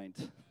on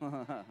point."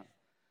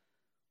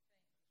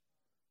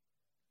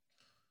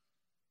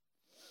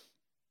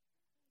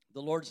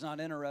 The Lord's not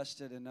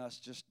interested in us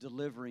just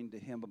delivering to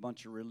Him a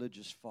bunch of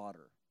religious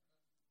fodder.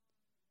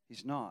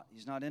 He's not.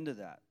 He's not into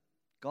that.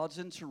 God's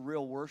into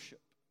real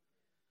worship.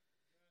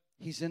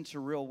 He's into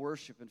real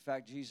worship. In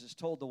fact, Jesus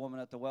told the woman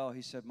at the well,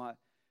 He said, my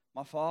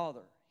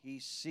Father, He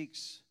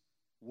seeks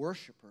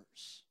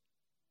worshipers.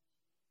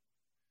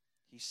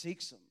 He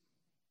seeks them.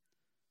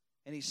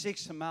 And He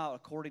seeks them out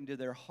according to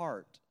their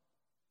heart.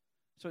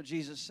 That's what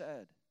Jesus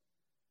said.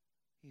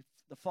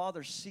 The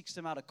Father seeks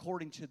them out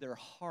according to their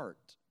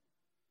heart,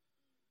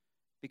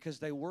 because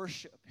they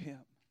worship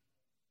Him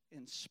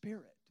in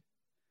spirit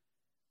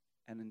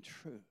and in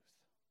truth.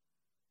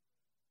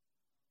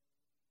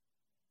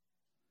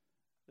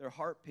 They're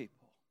heart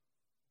people.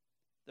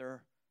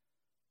 They're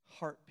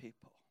heart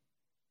people.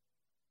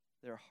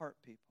 They're heart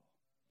people.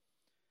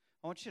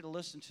 I want you to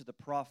listen to the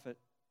prophet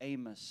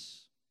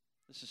Amos.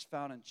 This is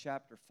found in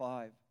chapter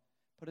 5.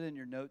 Put it in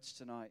your notes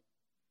tonight.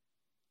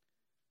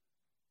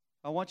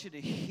 I want you to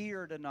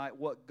hear tonight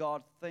what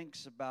God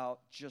thinks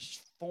about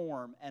just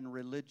form and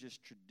religious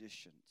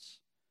traditions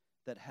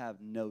that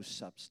have no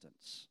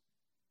substance.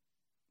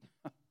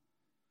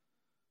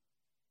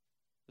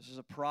 This is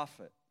a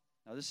prophet.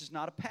 Now, this is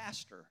not a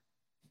pastor.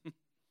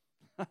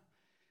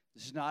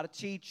 This is not a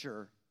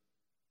teacher,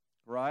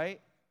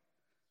 right?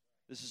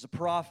 This is a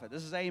prophet.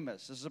 This is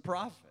Amos. This is a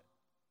prophet.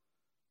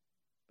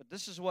 But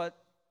this is what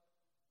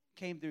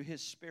came through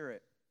his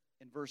spirit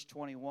in verse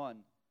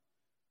 21.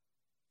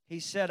 He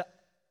said,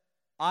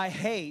 "I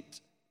hate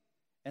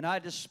and I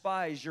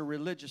despise your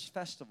religious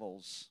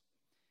festivals,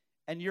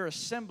 and your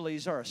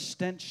assemblies are a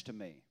stench to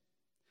me."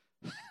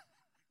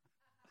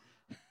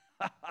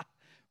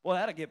 Well,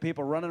 that'll get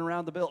people running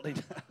around the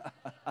building.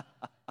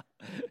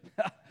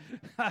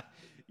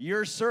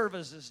 Your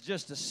service is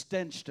just a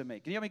stench to me.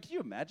 Can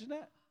you imagine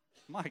that?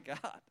 My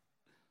God.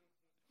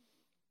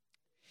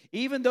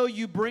 Even though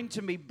you bring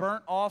to me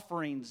burnt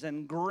offerings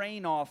and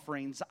grain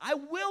offerings, I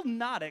will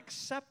not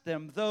accept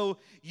them. Though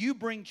you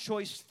bring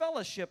choice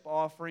fellowship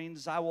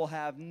offerings, I will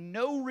have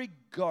no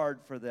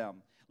regard for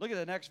them. Look at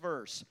the next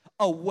verse.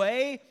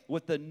 Away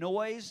with the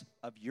noise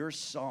of your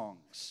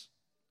songs.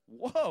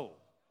 Whoa.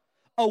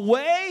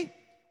 Away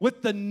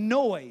with the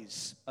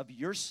noise of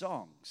your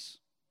songs.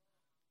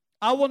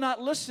 I will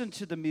not listen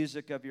to the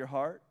music of your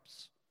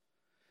harps,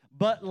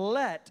 but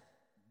let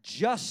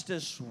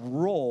justice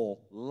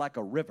roll like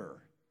a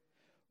river,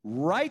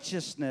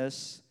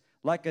 righteousness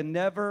like a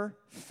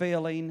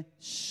never-failing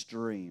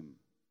stream.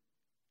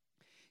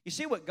 You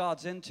see what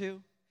God's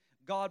into?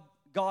 God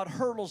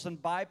hurdles and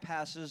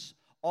bypasses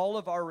all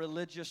of our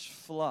religious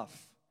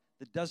fluff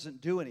that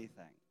doesn't do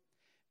anything.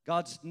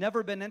 God's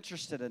never been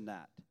interested in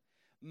that.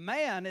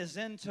 Man is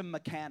into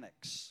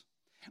mechanics.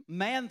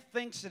 Man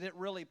thinks that it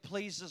really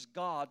pleases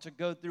God to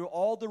go through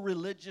all the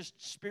religious,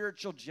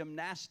 spiritual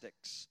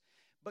gymnastics.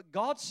 But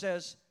God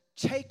says,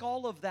 take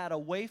all of that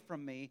away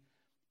from me.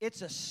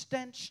 It's a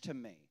stench to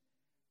me.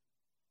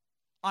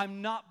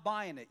 I'm not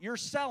buying it. You're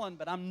selling,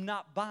 but I'm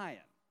not buying.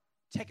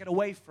 Take it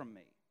away from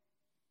me.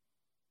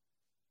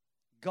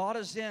 God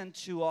is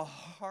into a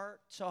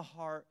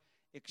heart-to-heart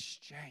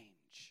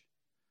exchange.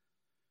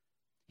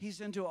 He's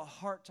into a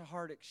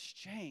heart-to-heart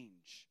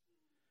exchange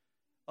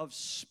of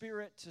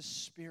spirit to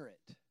spirit.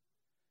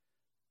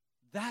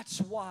 That's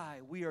why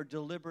we are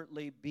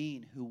deliberately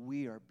being who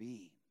we are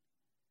being.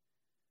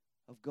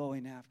 Of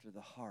going after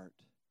the heart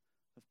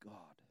of God.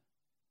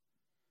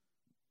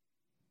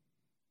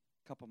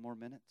 A couple more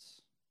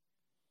minutes.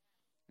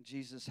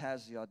 Jesus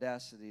has the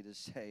audacity to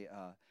say,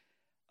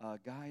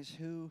 guys,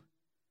 who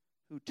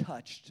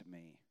touched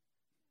me?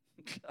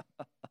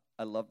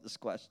 I love this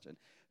question.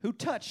 Who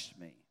touched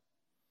me?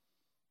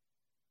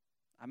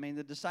 I mean,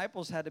 the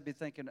disciples had to be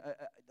thinking,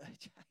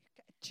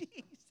 geez,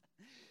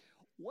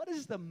 what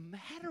is the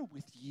matter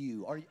with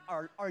you?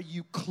 Are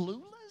you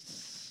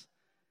clueless?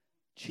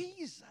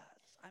 Jesus.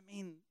 I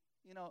mean,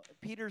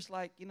 Peter's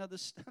like,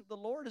 the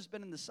Lord has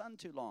been in the sun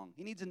too long.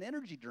 He needs an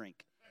energy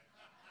drink.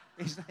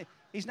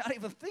 He's not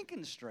even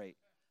thinking straight.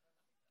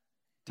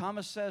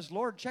 Thomas says,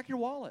 Lord, check your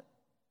wallet.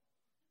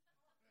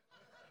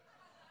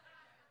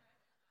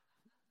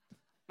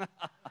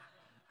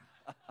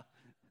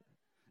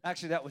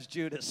 Actually, that was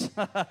Judas.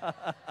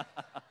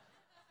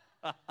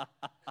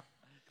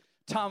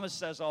 Thomas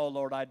says, oh,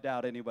 Lord, I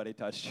doubt anybody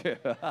touched you.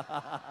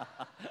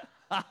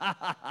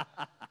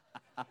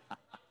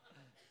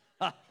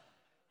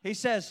 He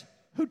says,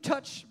 who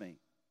touched me?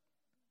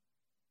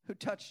 Who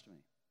touched me?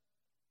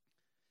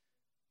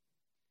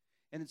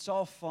 And it's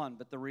all fun,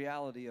 but the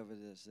reality of it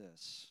is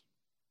this.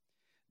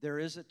 There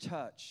is a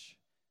touch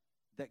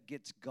that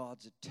gets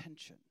God's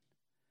attention,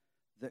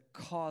 that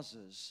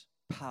causes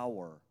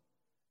power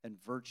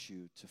and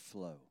virtue to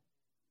flow.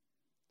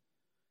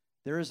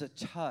 There is a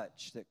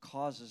touch that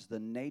causes the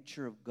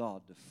nature of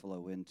God to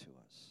flow into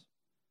us.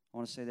 I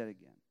want to say that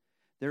again.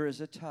 There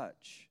is a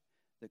touch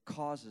that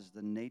causes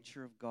the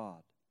nature of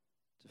God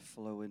to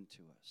flow into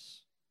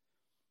us.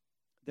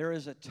 There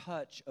is a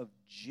touch of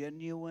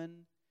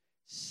genuine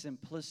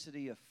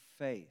simplicity of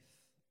faith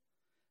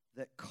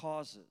that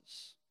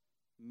causes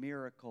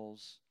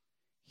miracles,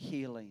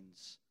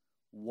 healings,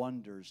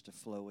 wonders to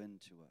flow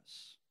into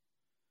us.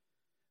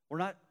 We're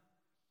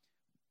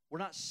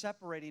not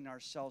separating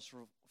ourselves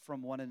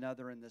from one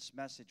another in this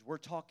message. We're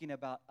talking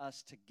about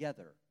us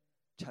together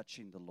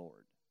touching the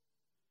Lord.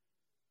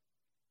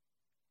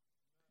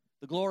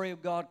 The glory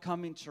of God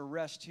coming to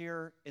rest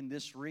here in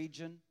this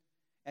region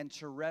and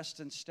to rest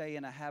and stay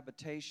in a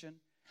habitation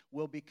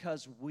will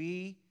because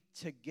we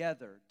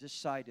together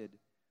decided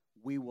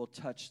we will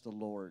touch the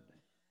Lord.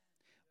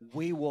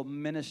 We will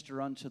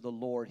minister unto the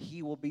Lord.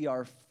 He will be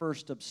our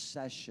first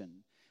obsession.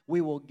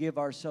 We will give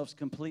ourselves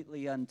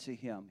completely unto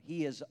Him.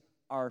 He is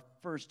our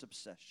first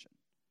obsession.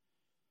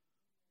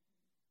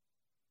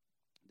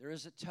 There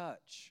is a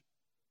touch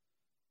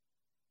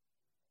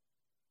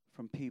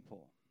from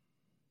people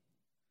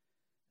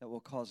that will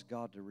cause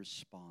God to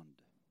respond.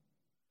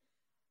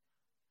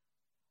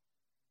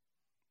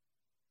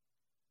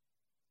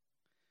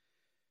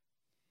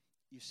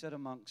 You sit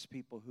amongst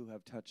people who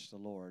have touched the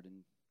Lord,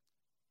 and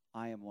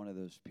I am one of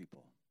those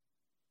people.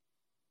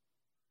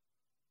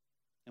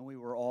 And we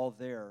were all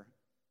there.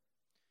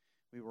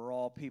 We were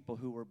all people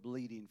who were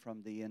bleeding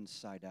from the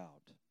inside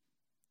out.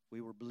 We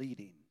were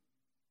bleeding.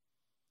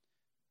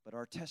 But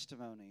our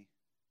testimony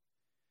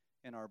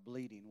and our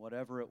bleeding,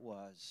 whatever it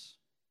was,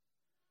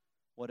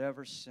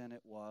 whatever sin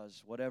it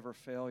was, whatever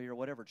failure,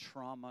 whatever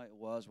trauma it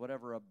was,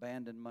 whatever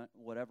abandonment,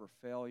 whatever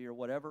failure,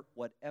 whatever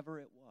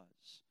it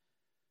was,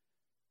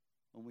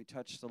 when we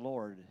touched the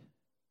Lord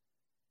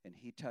and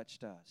He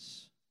touched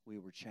us, we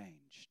were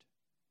changed.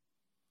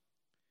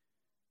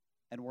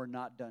 And we're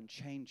not done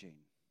changing.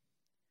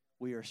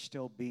 We are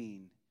still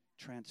being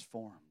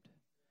transformed.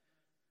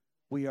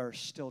 We are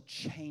still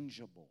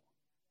changeable.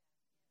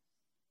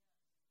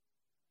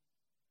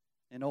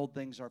 And old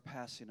things are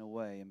passing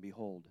away, and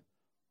behold,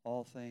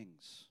 all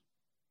things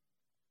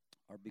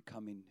are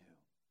becoming new.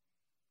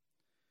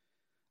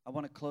 I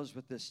want to close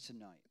with this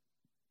tonight.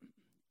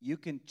 You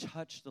can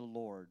touch the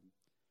Lord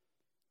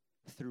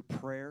through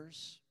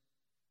prayers,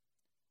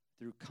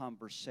 through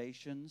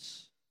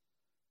conversations.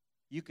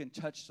 You can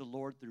touch the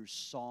Lord through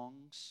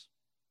songs.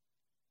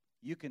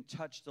 You can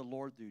touch the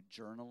Lord through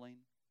journaling.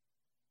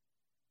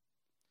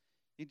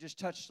 You just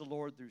touch the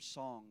Lord through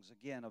songs,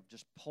 again, of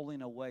just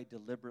pulling away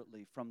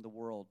deliberately from the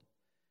world,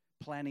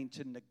 planning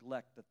to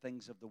neglect the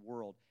things of the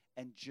world,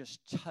 and just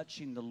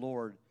touching the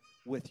Lord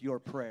with your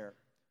prayer,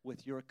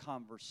 with your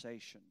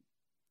conversation.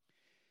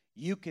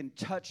 You can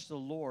touch the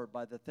Lord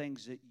by the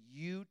things that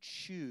you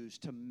choose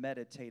to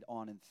meditate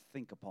on and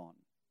think upon.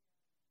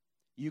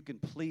 You can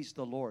please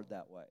the Lord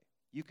that way.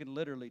 You can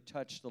literally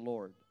touch the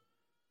Lord.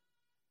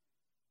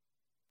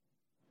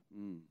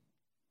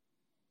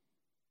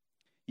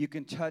 You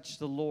can touch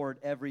the Lord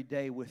every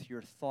day with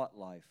your thought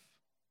life.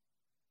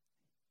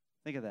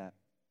 Think of that.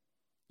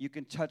 You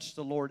can touch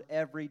the Lord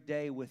every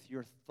day with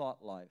your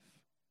thought life.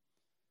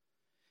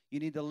 You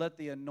need to let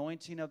the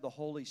anointing of the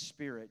Holy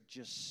Spirit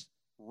just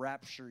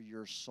rapture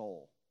your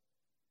soul.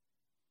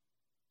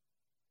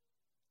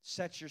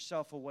 Set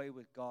yourself away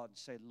with God and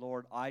say,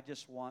 Lord, I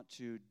just want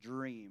to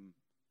dream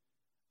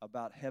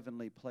about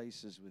heavenly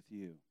places with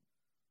you.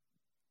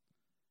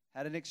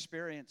 Had an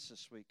experience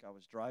this week. I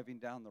was driving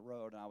down the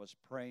road and I was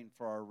praying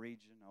for our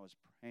region. I was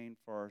praying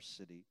for our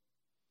city.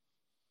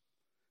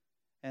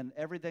 And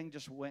everything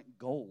just went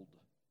gold.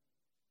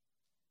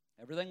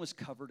 Everything was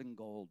covered in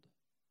gold.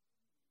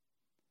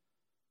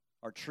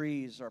 Our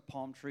trees, our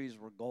palm trees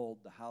were gold.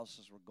 The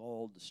houses were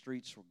gold. The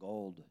streets were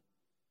gold.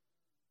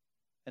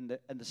 And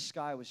the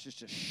sky was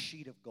just a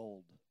sheet of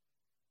gold.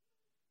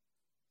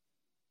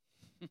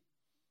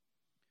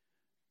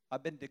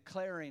 I've been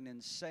declaring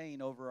and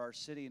saying over our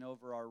city and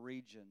over our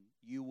region,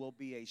 you will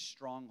be a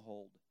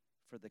stronghold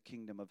for the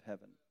kingdom of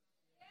heaven.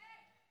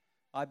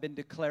 I've been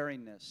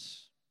declaring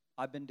this.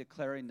 I've been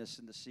declaring this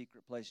in the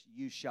secret place.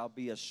 You shall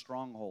be a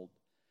stronghold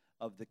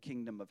of the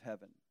kingdom of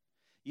heaven.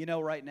 You know,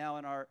 right now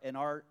in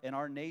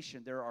our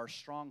nation, there are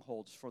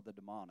strongholds for the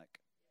demonic.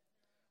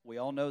 We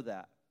all know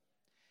that.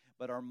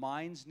 But our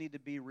minds need to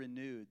be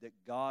renewed that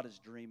God is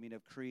dreaming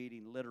of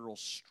creating literal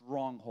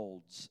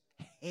strongholds,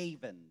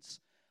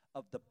 havens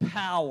of the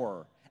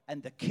power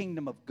and the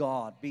kingdom of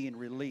God being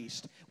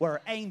released,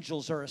 where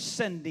angels are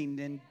ascending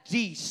and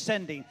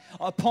descending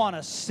upon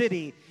a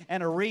city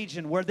and a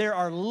region, where there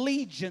are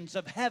legions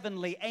of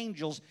heavenly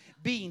angels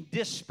being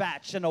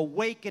dispatched, and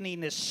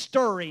awakening is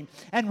stirring,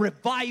 and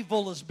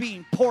revival is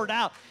being poured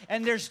out.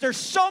 And there's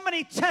so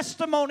many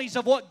testimonies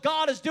of what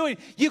God is doing,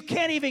 you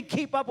can't even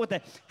keep up with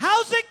it.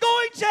 How's it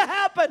going to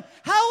happen?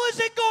 How is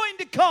it going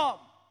to come?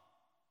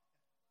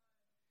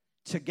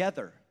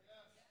 Together,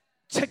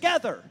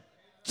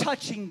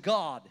 touching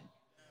God.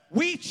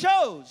 We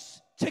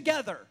chose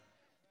together.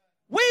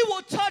 We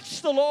will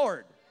touch the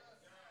Lord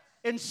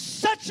in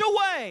such a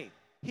way,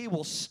 He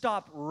will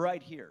stop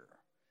right here.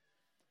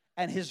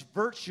 And His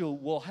virtue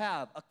will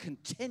have a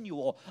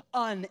continual,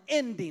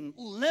 unending,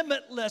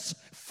 limitless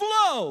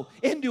flow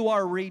into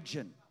our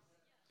region.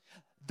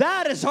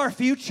 That is our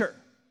future.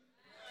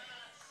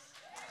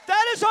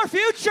 That is our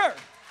future.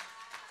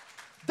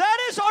 That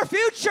is our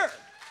future.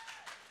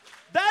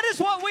 That is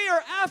what we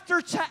are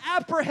after to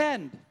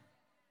apprehend.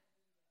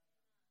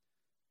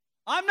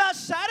 I'm not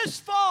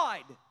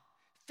satisfied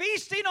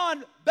feasting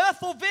on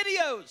Bethel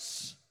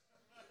videos.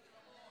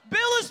 Bill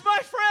is my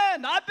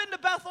friend. I've been to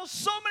Bethel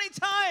so many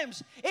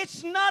times.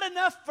 It's not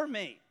enough for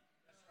me.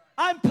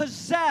 I'm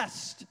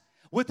possessed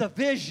with a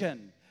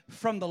vision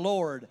from the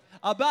Lord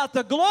about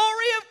the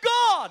glory of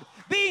God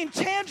being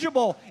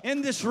tangible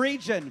in this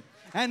region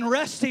and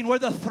resting where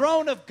the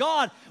throne of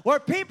God, where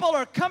people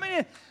are coming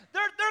in.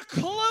 They're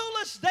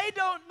clueless. They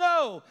don't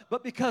know.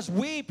 But because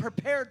we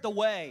prepared the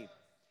way,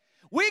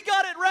 we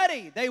got it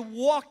ready. They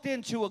walked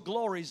into a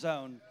glory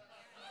zone.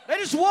 They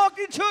just walked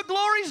into a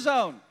glory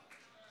zone.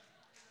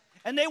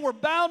 And they were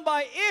bound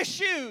by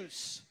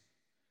issues.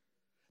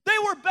 They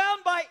were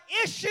bound by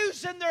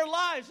issues in their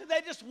lives. And they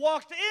just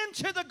walked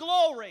into the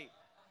glory.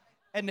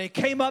 And they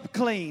came up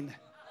clean.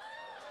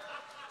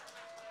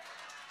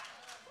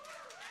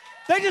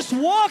 They just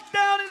walked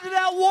down into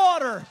that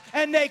water.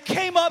 And they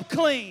came up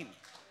clean.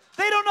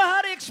 They don't know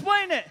how to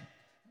explain it.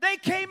 They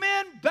came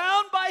in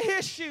bound by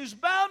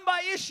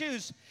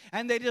issues,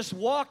 and they just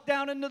walked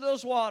down into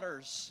those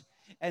waters,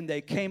 and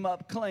they came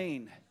up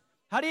clean.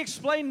 How do you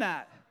explain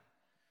that?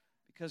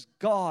 Because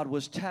God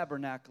was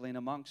tabernacling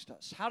amongst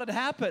us. How did it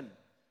happen?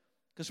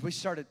 Because we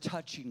started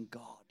touching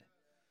God.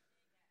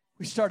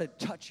 We started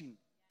touching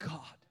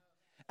God,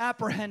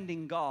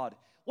 apprehending God.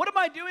 What am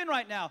I doing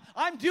right now?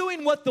 I'm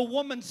doing what the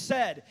woman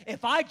said.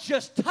 If I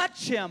just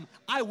touch Him,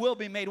 I will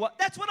be made well.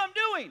 That's what I'm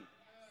doing.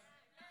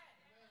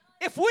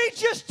 If we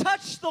just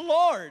touch the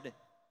Lord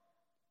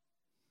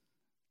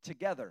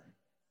together,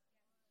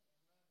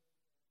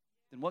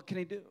 then what can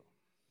He do?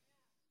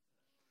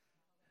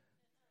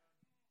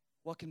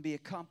 What can be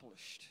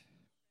accomplished?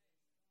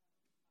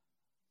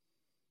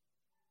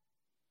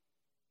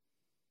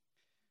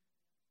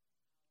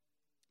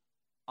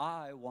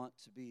 I want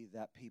to be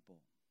that people.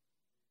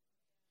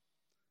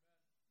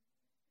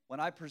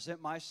 When I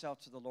present myself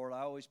to the Lord,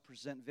 I always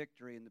present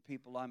victory in the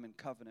people I'm in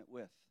covenant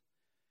with.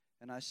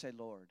 And I say,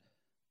 Lord,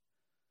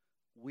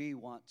 we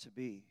want to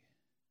be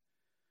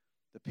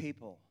the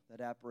people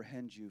that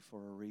apprehend you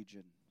for a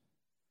region,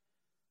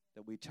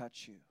 that we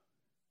touch you,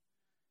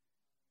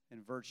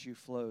 and virtue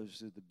flows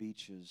through the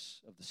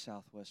beaches of the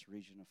southwest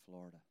region of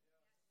Florida.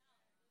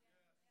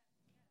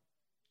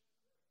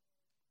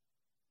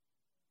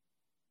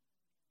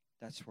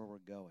 That's where we're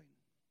going.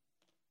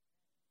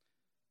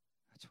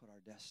 That's what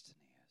our destiny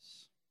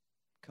is.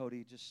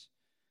 Cody, just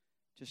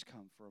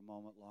come for a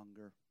moment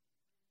longer.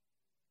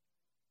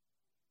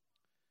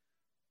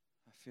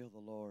 I feel the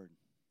Lord.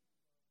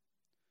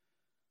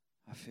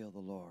 I feel the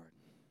Lord.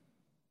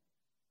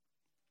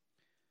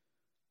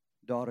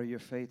 Daughter, your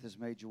faith has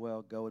made you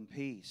well. Go in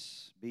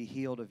peace. Be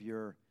healed of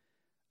your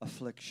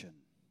affliction.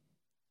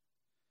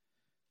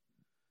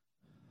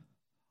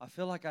 I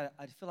feel like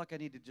I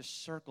need to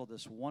just circle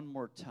this one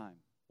more time.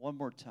 One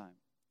more time.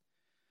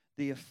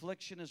 The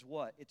affliction is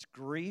what? It's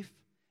grief,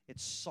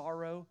 it's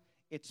sorrow,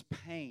 it's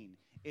pain,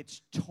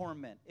 it's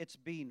torment, it's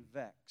being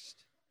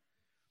vexed.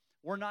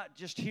 We're not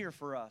just here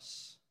for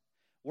us.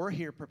 We're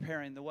here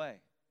preparing the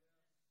way.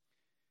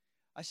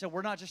 I said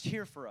we're not just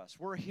here for us.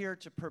 We're here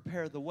to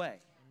prepare the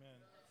way. Amen.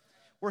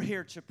 We're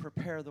here to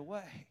prepare the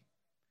way.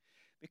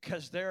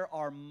 Because there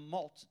are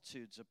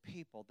multitudes of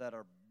people that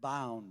are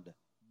bound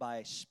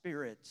by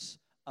spirits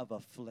of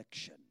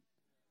affliction.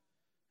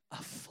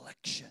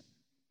 Affliction.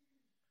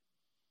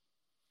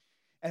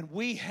 And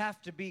we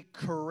have to be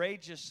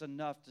courageous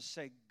enough to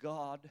say,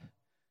 God,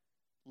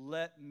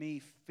 let me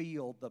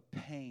feel the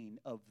pain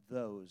of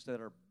those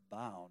that are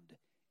bound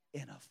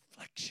in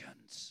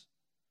afflictions.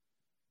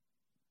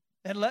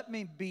 And let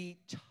me be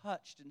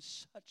touched in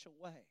such a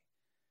way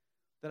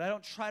that I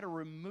don't try to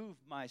remove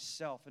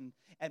myself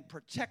and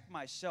protect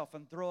myself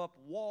and throw up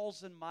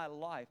walls in my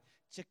life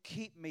to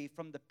keep me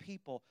from the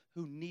people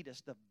who need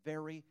us the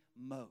very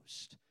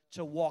most,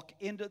 to walk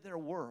into their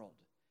world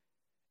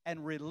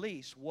and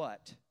release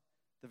what?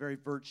 The very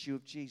virtue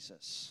of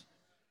Jesus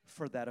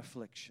for that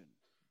affliction.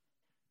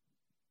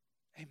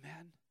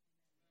 Amen.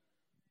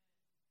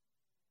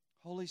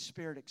 Holy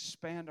Spirit,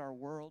 expand our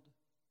world.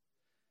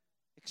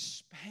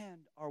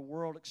 Expand our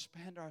world.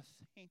 Expand our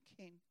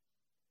thinking.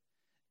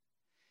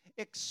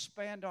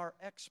 Expand our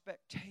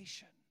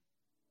expectation.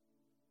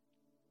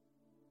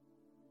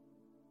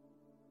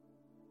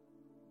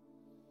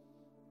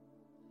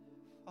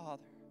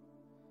 Father,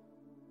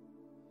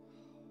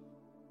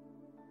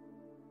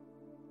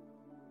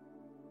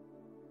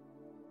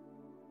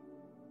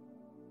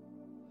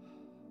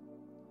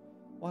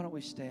 why don't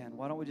we stand?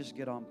 Why don't we just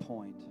get on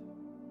point?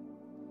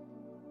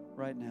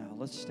 Right now,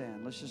 let's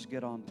stand. Let's just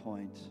get on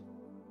point.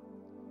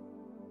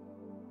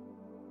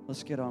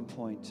 Let's get on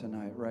point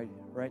tonight,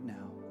 right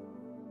now.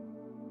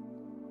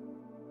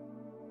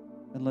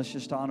 And let's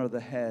just honor the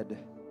head,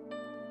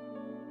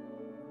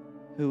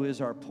 who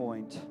is our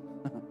point.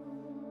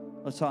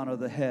 Let's honor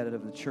the head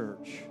of the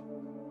church,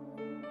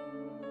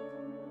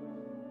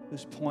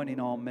 who's pointing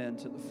all men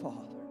to the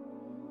Father,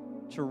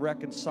 to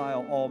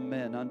reconcile all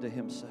men unto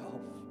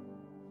himself.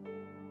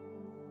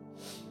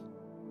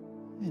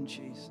 In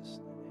Jesus'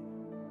 name.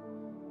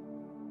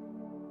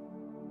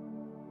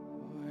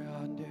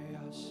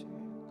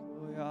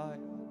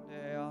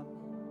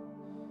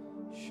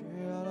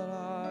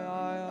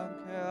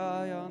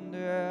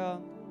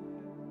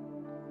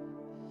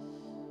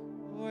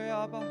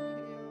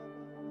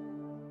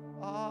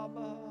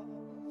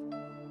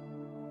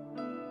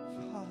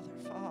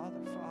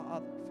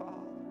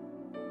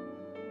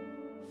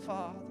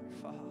 Father.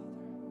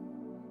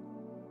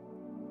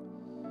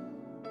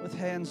 With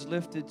hands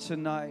lifted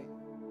tonight,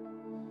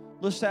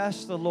 let's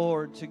ask the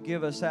Lord to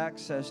give us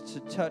access to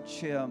touch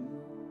Him,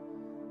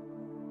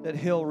 that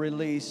He'll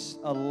release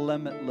a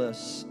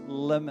limitless,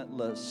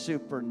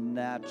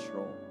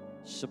 supernatural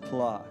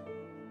supply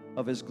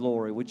of His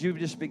glory. Would you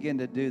just begin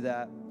to do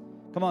that?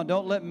 Come on,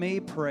 don't let me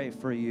pray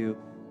for you.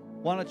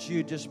 Why don't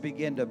you just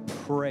begin to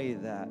pray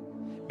that?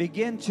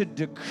 Begin to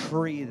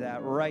decree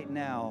that right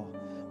now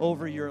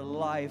over your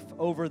life,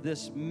 over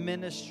this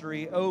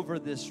ministry, over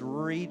this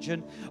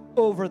region,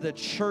 over the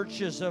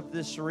churches of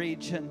this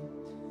region,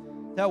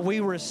 that we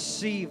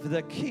receive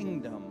the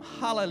kingdom.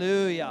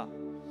 Hallelujah.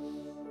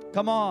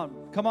 Come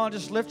on,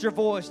 just lift your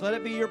voice. Let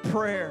it be your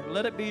prayer.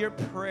 Let it be your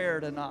prayer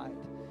tonight.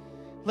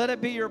 Let it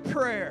be your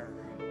prayer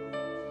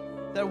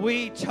that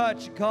we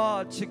touch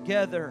God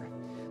together,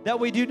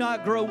 that we do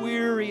not grow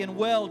weary in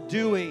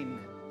well-doing.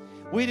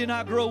 We do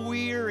not grow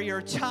weary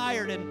or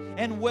tired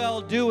in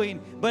well-doing,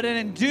 but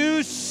in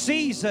due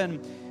season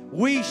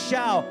we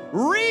shall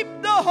reap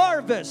the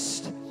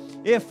harvest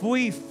if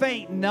we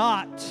faint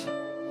not.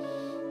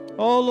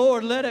 Oh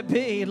Lord, let it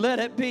be, let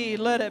it be,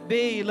 let it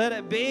be, let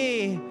it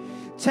be.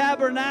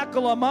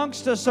 Tabernacle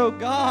amongst us, oh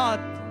God.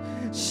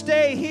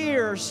 Stay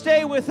here,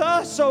 stay with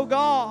us, oh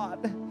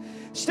God.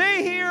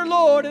 Stay here,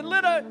 Lord, and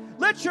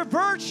let your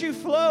virtue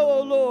flow,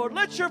 oh Lord.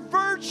 Let your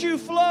virtue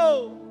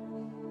flow.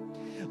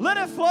 Let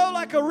it flow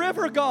like a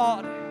river,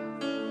 God.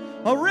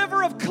 A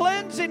river of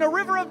cleansing, a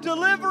river of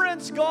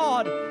deliverance,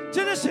 God,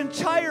 to this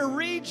entire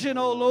region,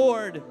 oh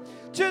Lord.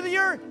 To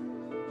your,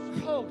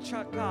 oh,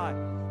 Chakai,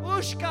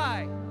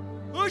 Ushkai,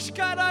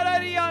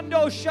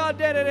 Ushkarariando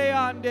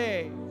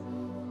Shadereande,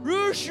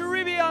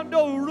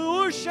 Rushribiando,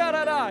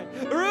 Rusharadai,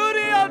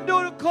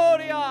 Rudiando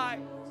Koriai.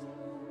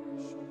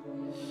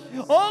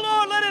 Oh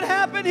Lord, let it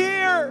happen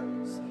here.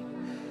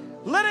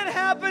 Let it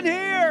happen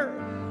here.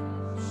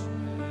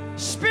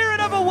 Spirit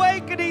of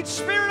awakening,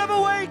 Spirit of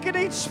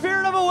awakening,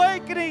 Spirit of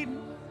awakening.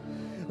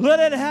 Let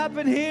it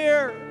happen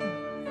here.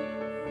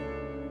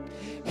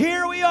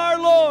 Here we are,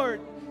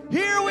 Lord.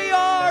 Here we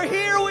are,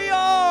 here we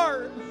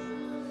are.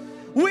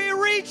 We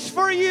reach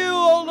for you,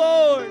 oh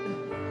Lord.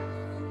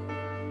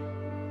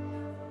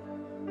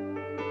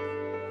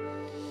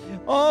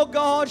 Oh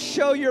God,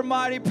 show your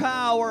mighty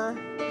power.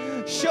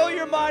 Show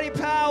your mighty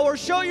power.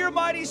 Show your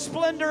mighty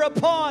splendor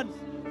upon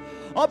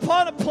a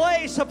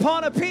place,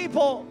 upon a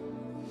people.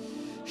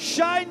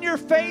 Shine your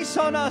face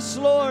on us,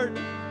 Lord.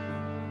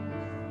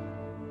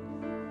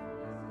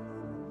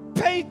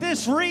 Paint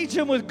this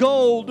region with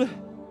gold.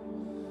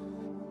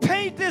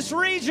 Paint this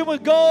region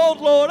with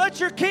gold, Lord. Let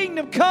your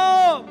kingdom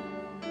come.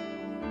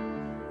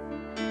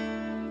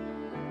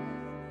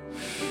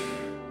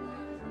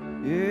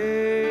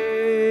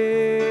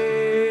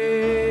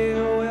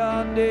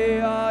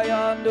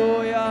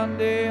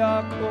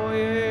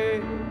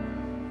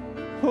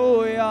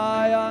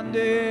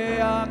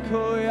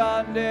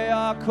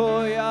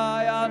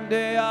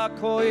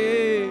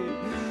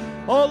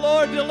 Oh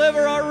Lord,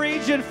 deliver our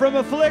region from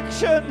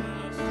affliction.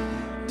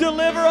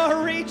 Deliver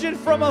our region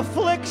from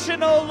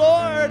affliction, oh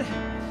Lord.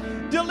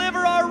 Deliver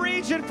our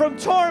region from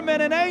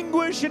torment and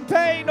anguish and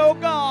pain, oh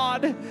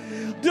God.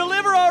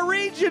 Deliver our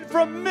region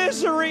from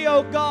misery,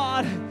 oh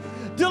God.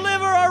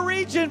 Deliver our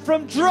region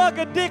from drug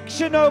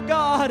addiction, oh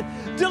God.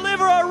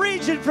 Deliver our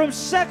region from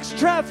sex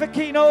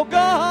trafficking, oh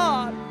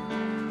God.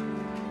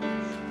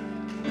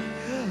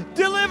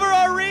 Deliver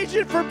our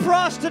region from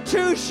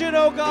prostitution,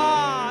 oh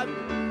God.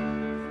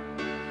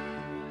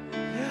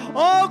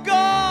 Oh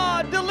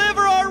God,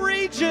 deliver our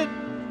region.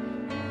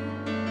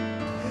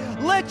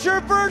 Let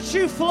your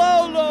virtue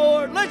flow,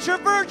 Lord. Let your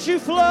virtue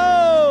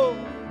flow.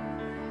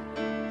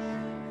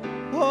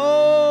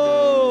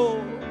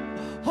 Oh,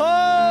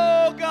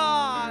 oh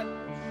God.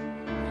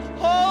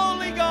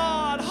 Holy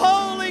God,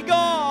 holy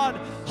God,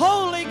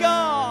 holy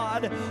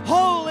God,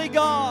 holy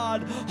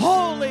God,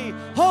 holy,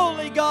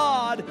 holy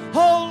God,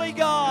 holy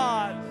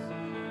God.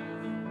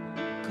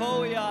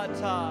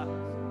 Koyata.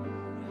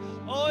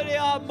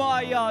 Oria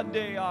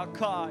mayande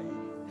akai.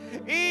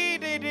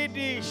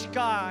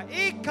 Ididishka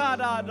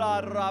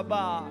ikadada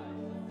rabai.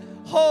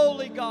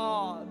 Holy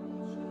God.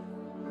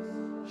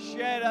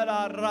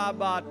 Shedada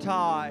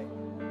rabatai.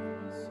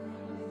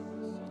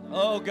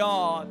 Oh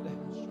God.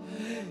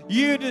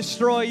 You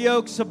destroy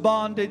yokes of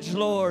bondage,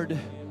 Lord.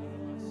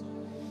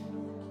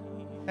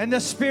 And the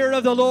Spirit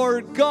of the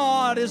Lord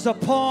God is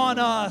upon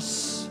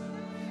us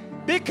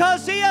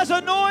because He has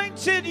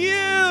anointed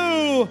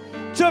you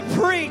to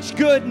preach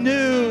good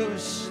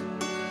news.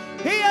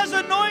 He has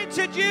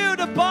anointed you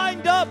to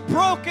bind up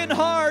broken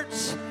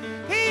hearts.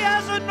 He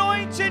has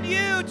anointed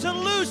you to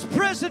loose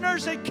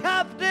prisoners and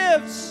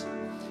captives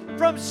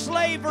from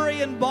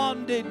slavery and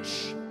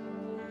bondage.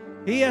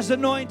 He has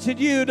anointed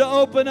you to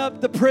open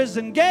up the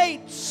prison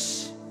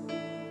gates.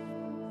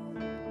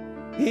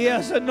 He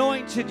has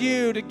anointed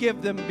you to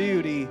give them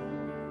beauty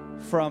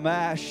from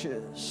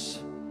ashes,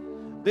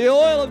 the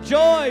oil of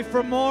joy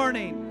from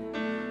mourning.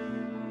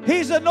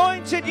 He's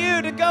anointed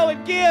you to go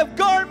and give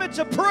garments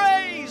of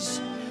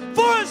praise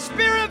for a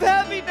spirit of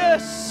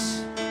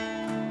heaviness.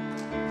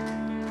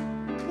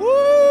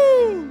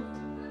 Woo!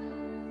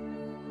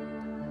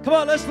 Come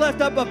on, let's lift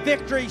up a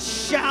victory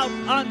shout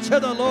unto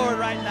the Lord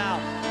right now.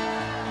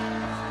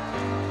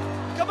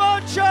 Come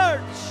on,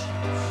 church.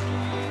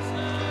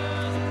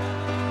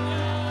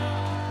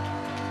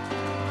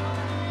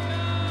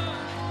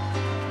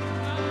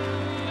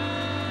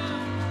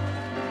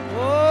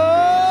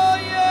 Oh,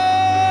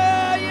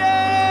 yeah,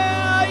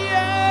 yeah,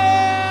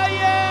 yeah,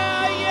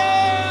 yeah,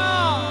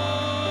 yeah.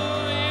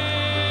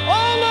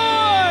 Oh,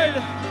 Lord.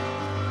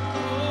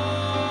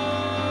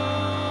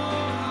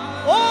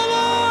 Oh,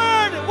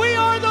 Lord, we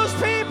are those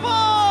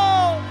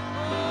people.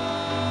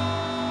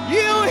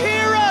 You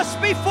hear us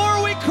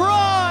before we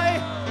cry.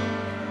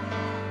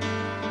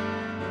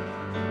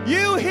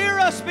 You hear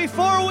us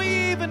before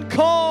we even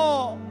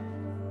call.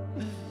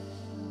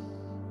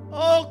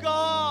 Oh,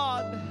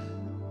 God.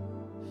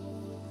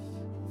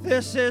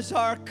 This is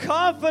our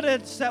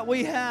confidence that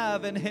we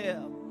have in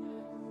Him.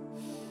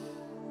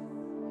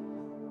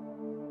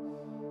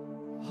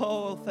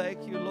 Oh,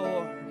 thank you,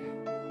 Lord.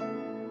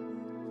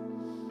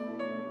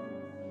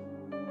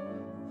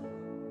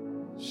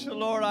 So,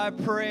 Lord, I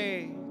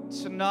pray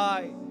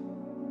tonight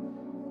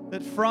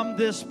that from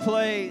this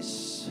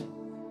place,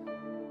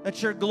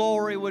 that your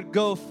glory would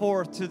go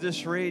forth to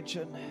this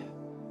region.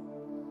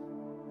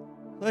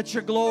 Let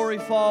your glory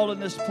fall in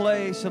this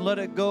place and let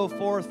it go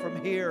forth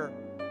from here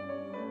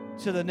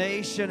to the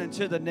nation and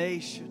to the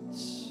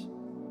nations.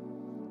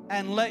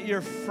 And let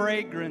your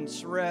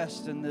fragrance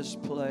rest in this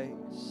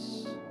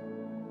place,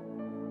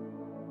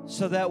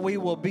 so that we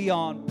will be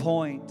on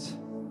point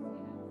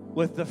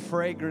with the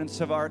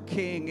fragrance of our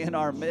King in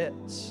our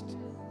midst.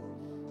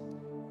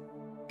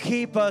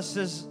 Keep us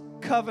as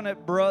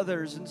covenant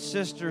brothers and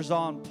sisters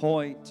on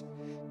point.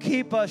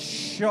 Keep us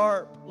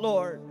sharp,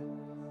 Lord.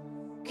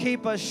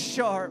 Keep us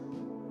sharp.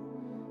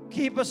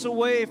 Keep us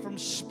away from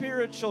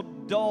spiritual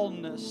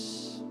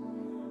dullness.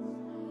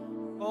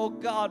 Oh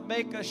God,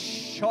 make us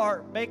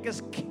sharp. Make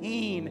us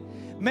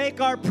keen. Make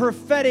our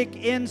prophetic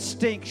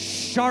instinct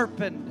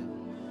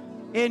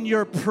sharpened in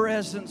your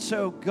presence,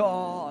 oh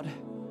God.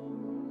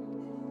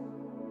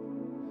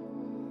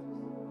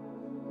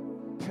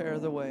 Prepare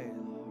the way,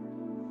 Lord.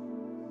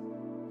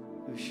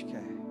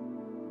 Ushkai.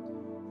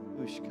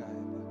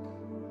 Ushkai.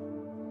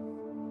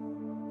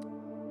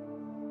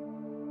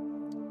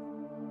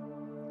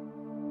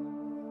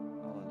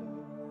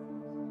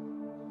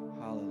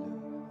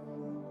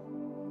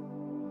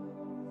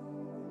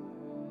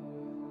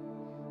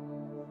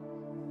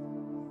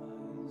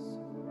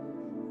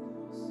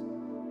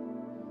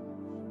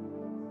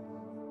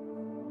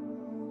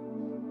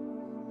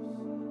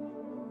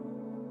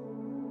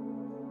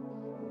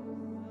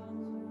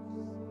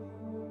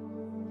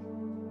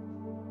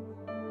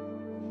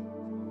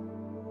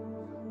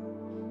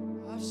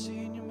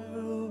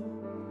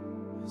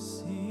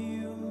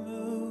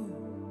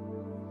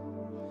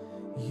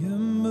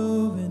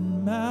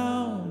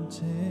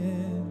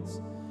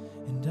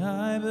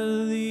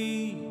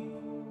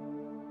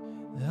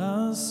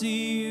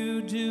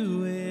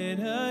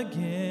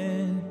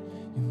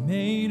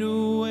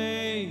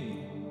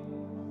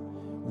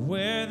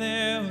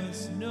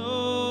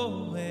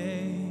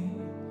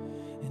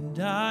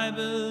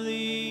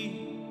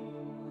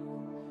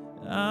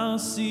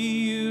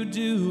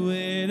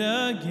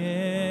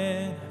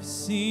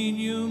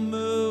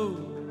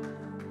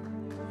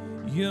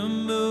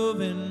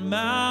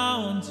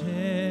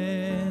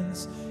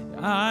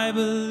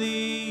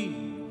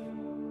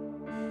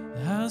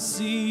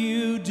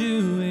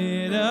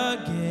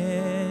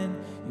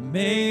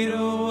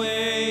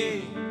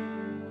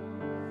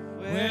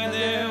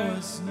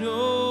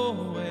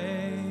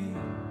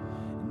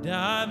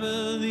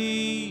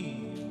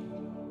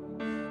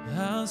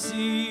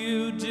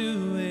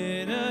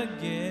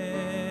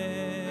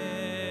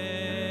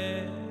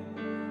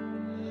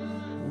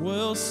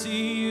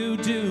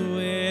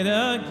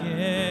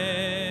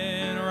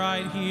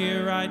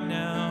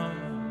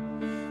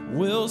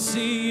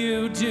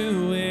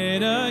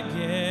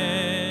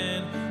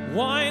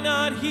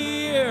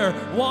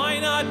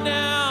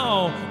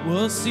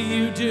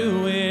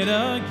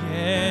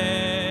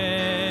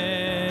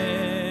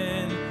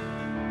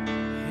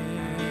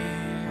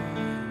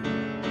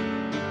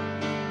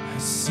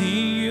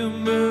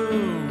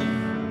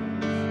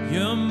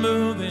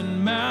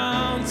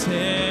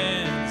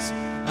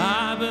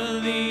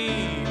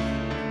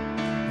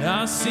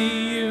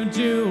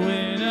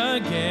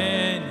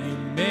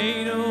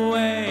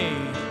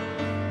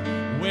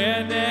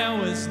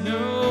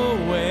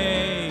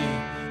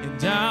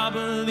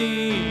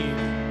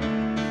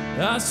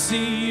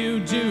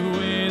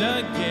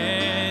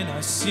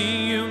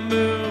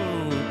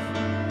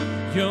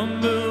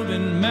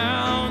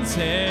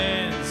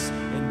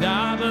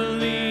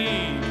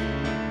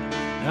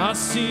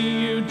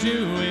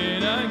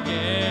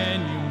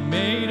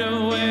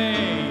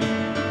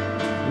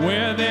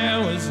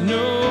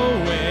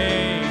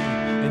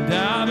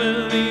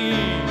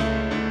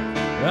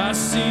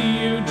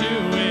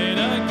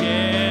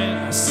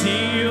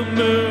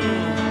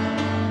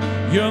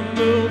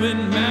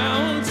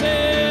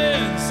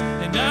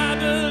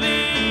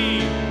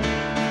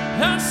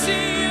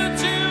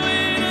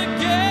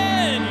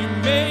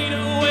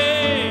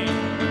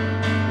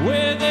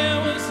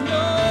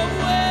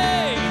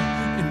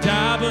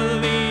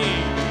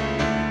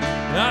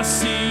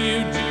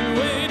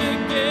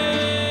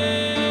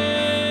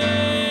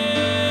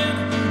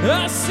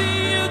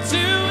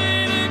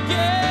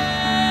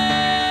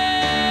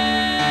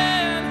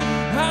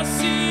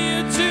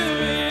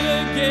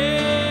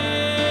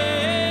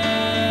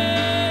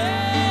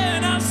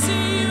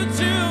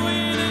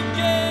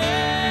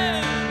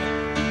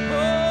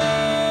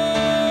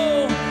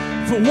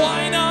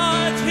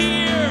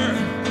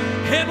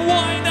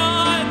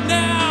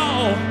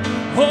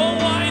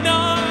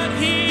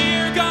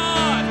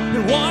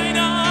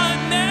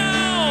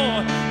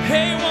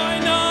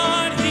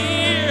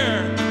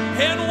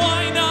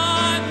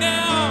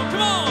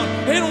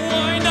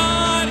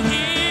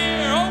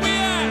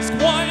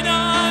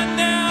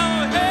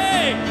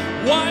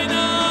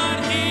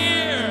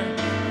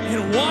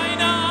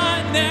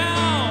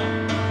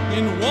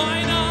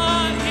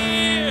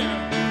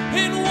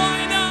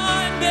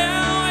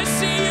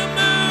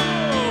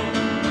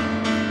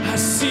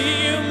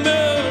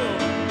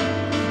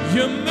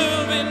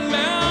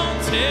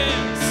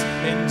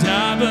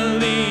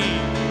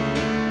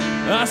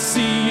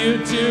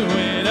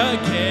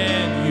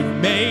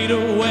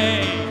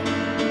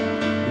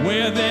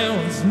 where there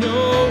was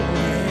no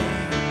way.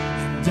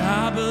 And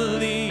I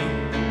believe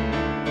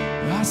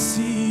I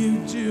see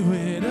you do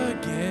it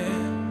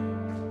again.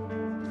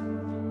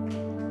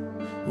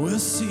 We'll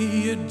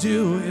see you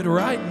do it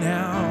right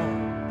now.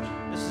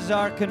 This is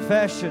our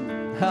confession.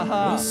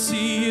 We'll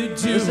see you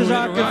do This is it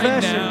our right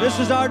confession. now. This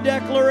is our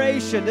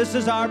declaration. This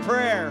is our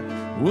prayer.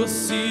 We'll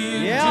see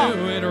you Yeah.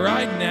 do it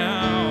right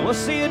now. We'll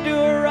see you do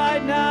it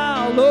right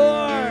now,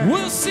 Lord.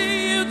 We'll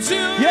see you do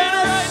Yes.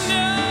 it right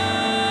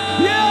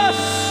now. Yes.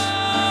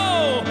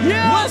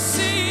 Yes. We'll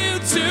see you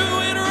do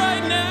it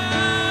right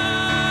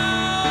now.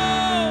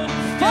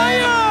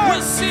 Fire.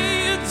 We'll see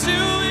you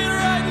do it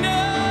right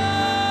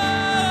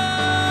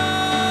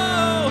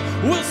now.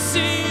 We'll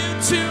see you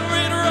do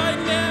it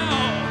right now.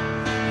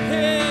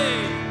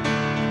 Hey.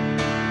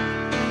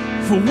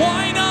 For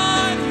why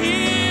not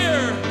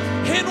here?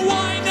 And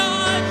why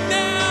not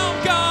now,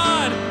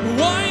 God?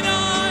 Why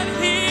not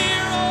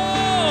here?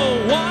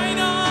 Oh, why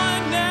not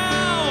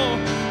now?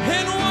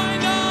 And why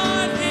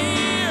not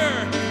here?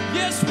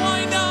 Yes, why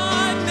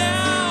not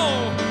now?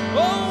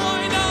 Oh,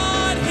 why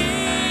not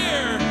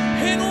here?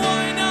 And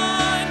why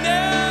not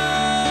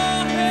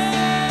now?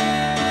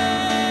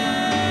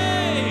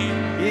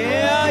 Hey!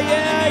 Yeah,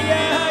 yeah,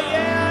 yeah,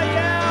 yeah,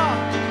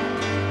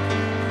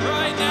 yeah.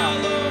 Right now,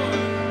 Lord.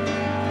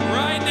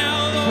 Right now,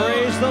 Lord.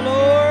 Praise the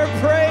Lord.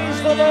 Praise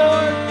the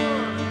Lord.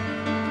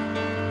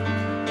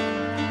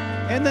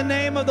 In the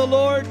name of the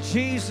Lord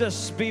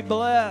Jesus, be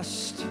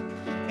blessed.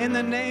 In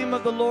the name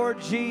of the Lord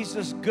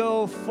Jesus,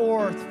 go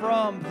forth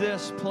from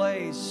this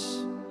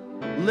place,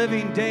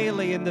 living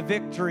daily in the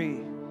victory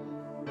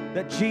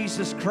that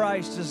Jesus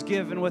Christ has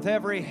given. With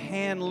every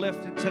hand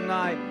lifted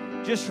tonight,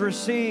 just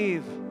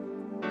receive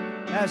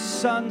as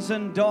sons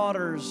and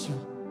daughters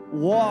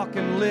walk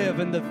and live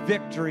in the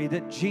victory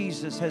that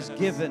Jesus has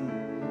given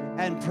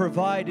and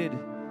provided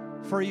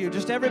for you.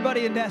 Just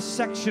everybody in that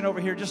section over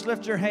here, just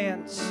lift your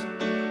hands.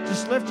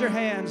 Just lift your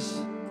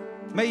hands.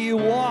 May you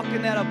walk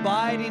in that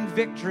abiding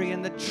victory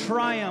and the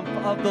triumph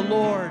of the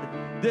Lord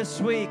this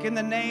week. In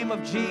the name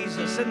of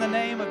Jesus, in the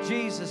name of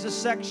Jesus, this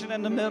section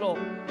in the middle.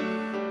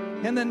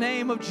 In the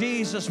name of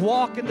Jesus,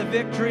 walk in the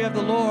victory of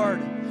the Lord.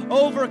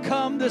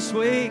 Overcome this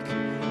week.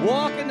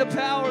 Walk in the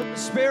power of the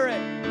Spirit.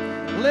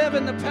 Live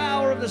in the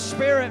power of the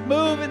Spirit.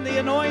 Move in the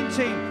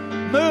anointing.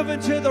 Move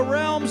into the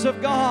realms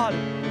of God.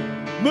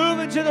 Move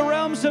into the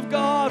realms of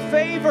God.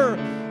 Favor.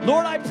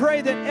 Lord, I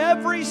pray that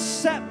every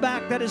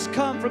setback that has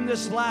come from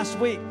this last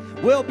week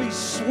will be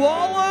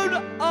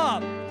swallowed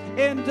up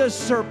in the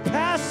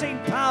surpassing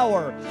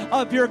power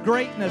of your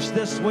greatness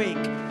this week.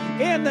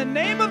 In the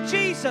name of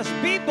Jesus,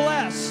 be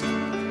blessed.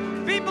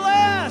 Be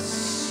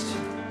blessed.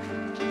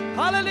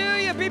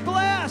 Hallelujah. Be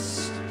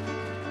blessed.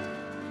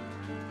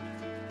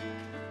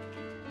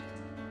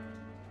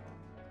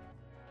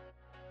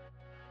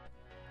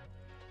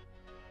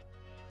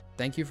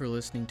 Thank you for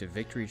listening to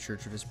Victory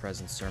Church of His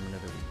Presence Sermon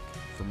of the Week.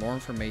 For more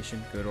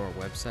information, go to our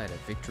website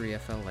at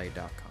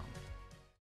victoryfla.com.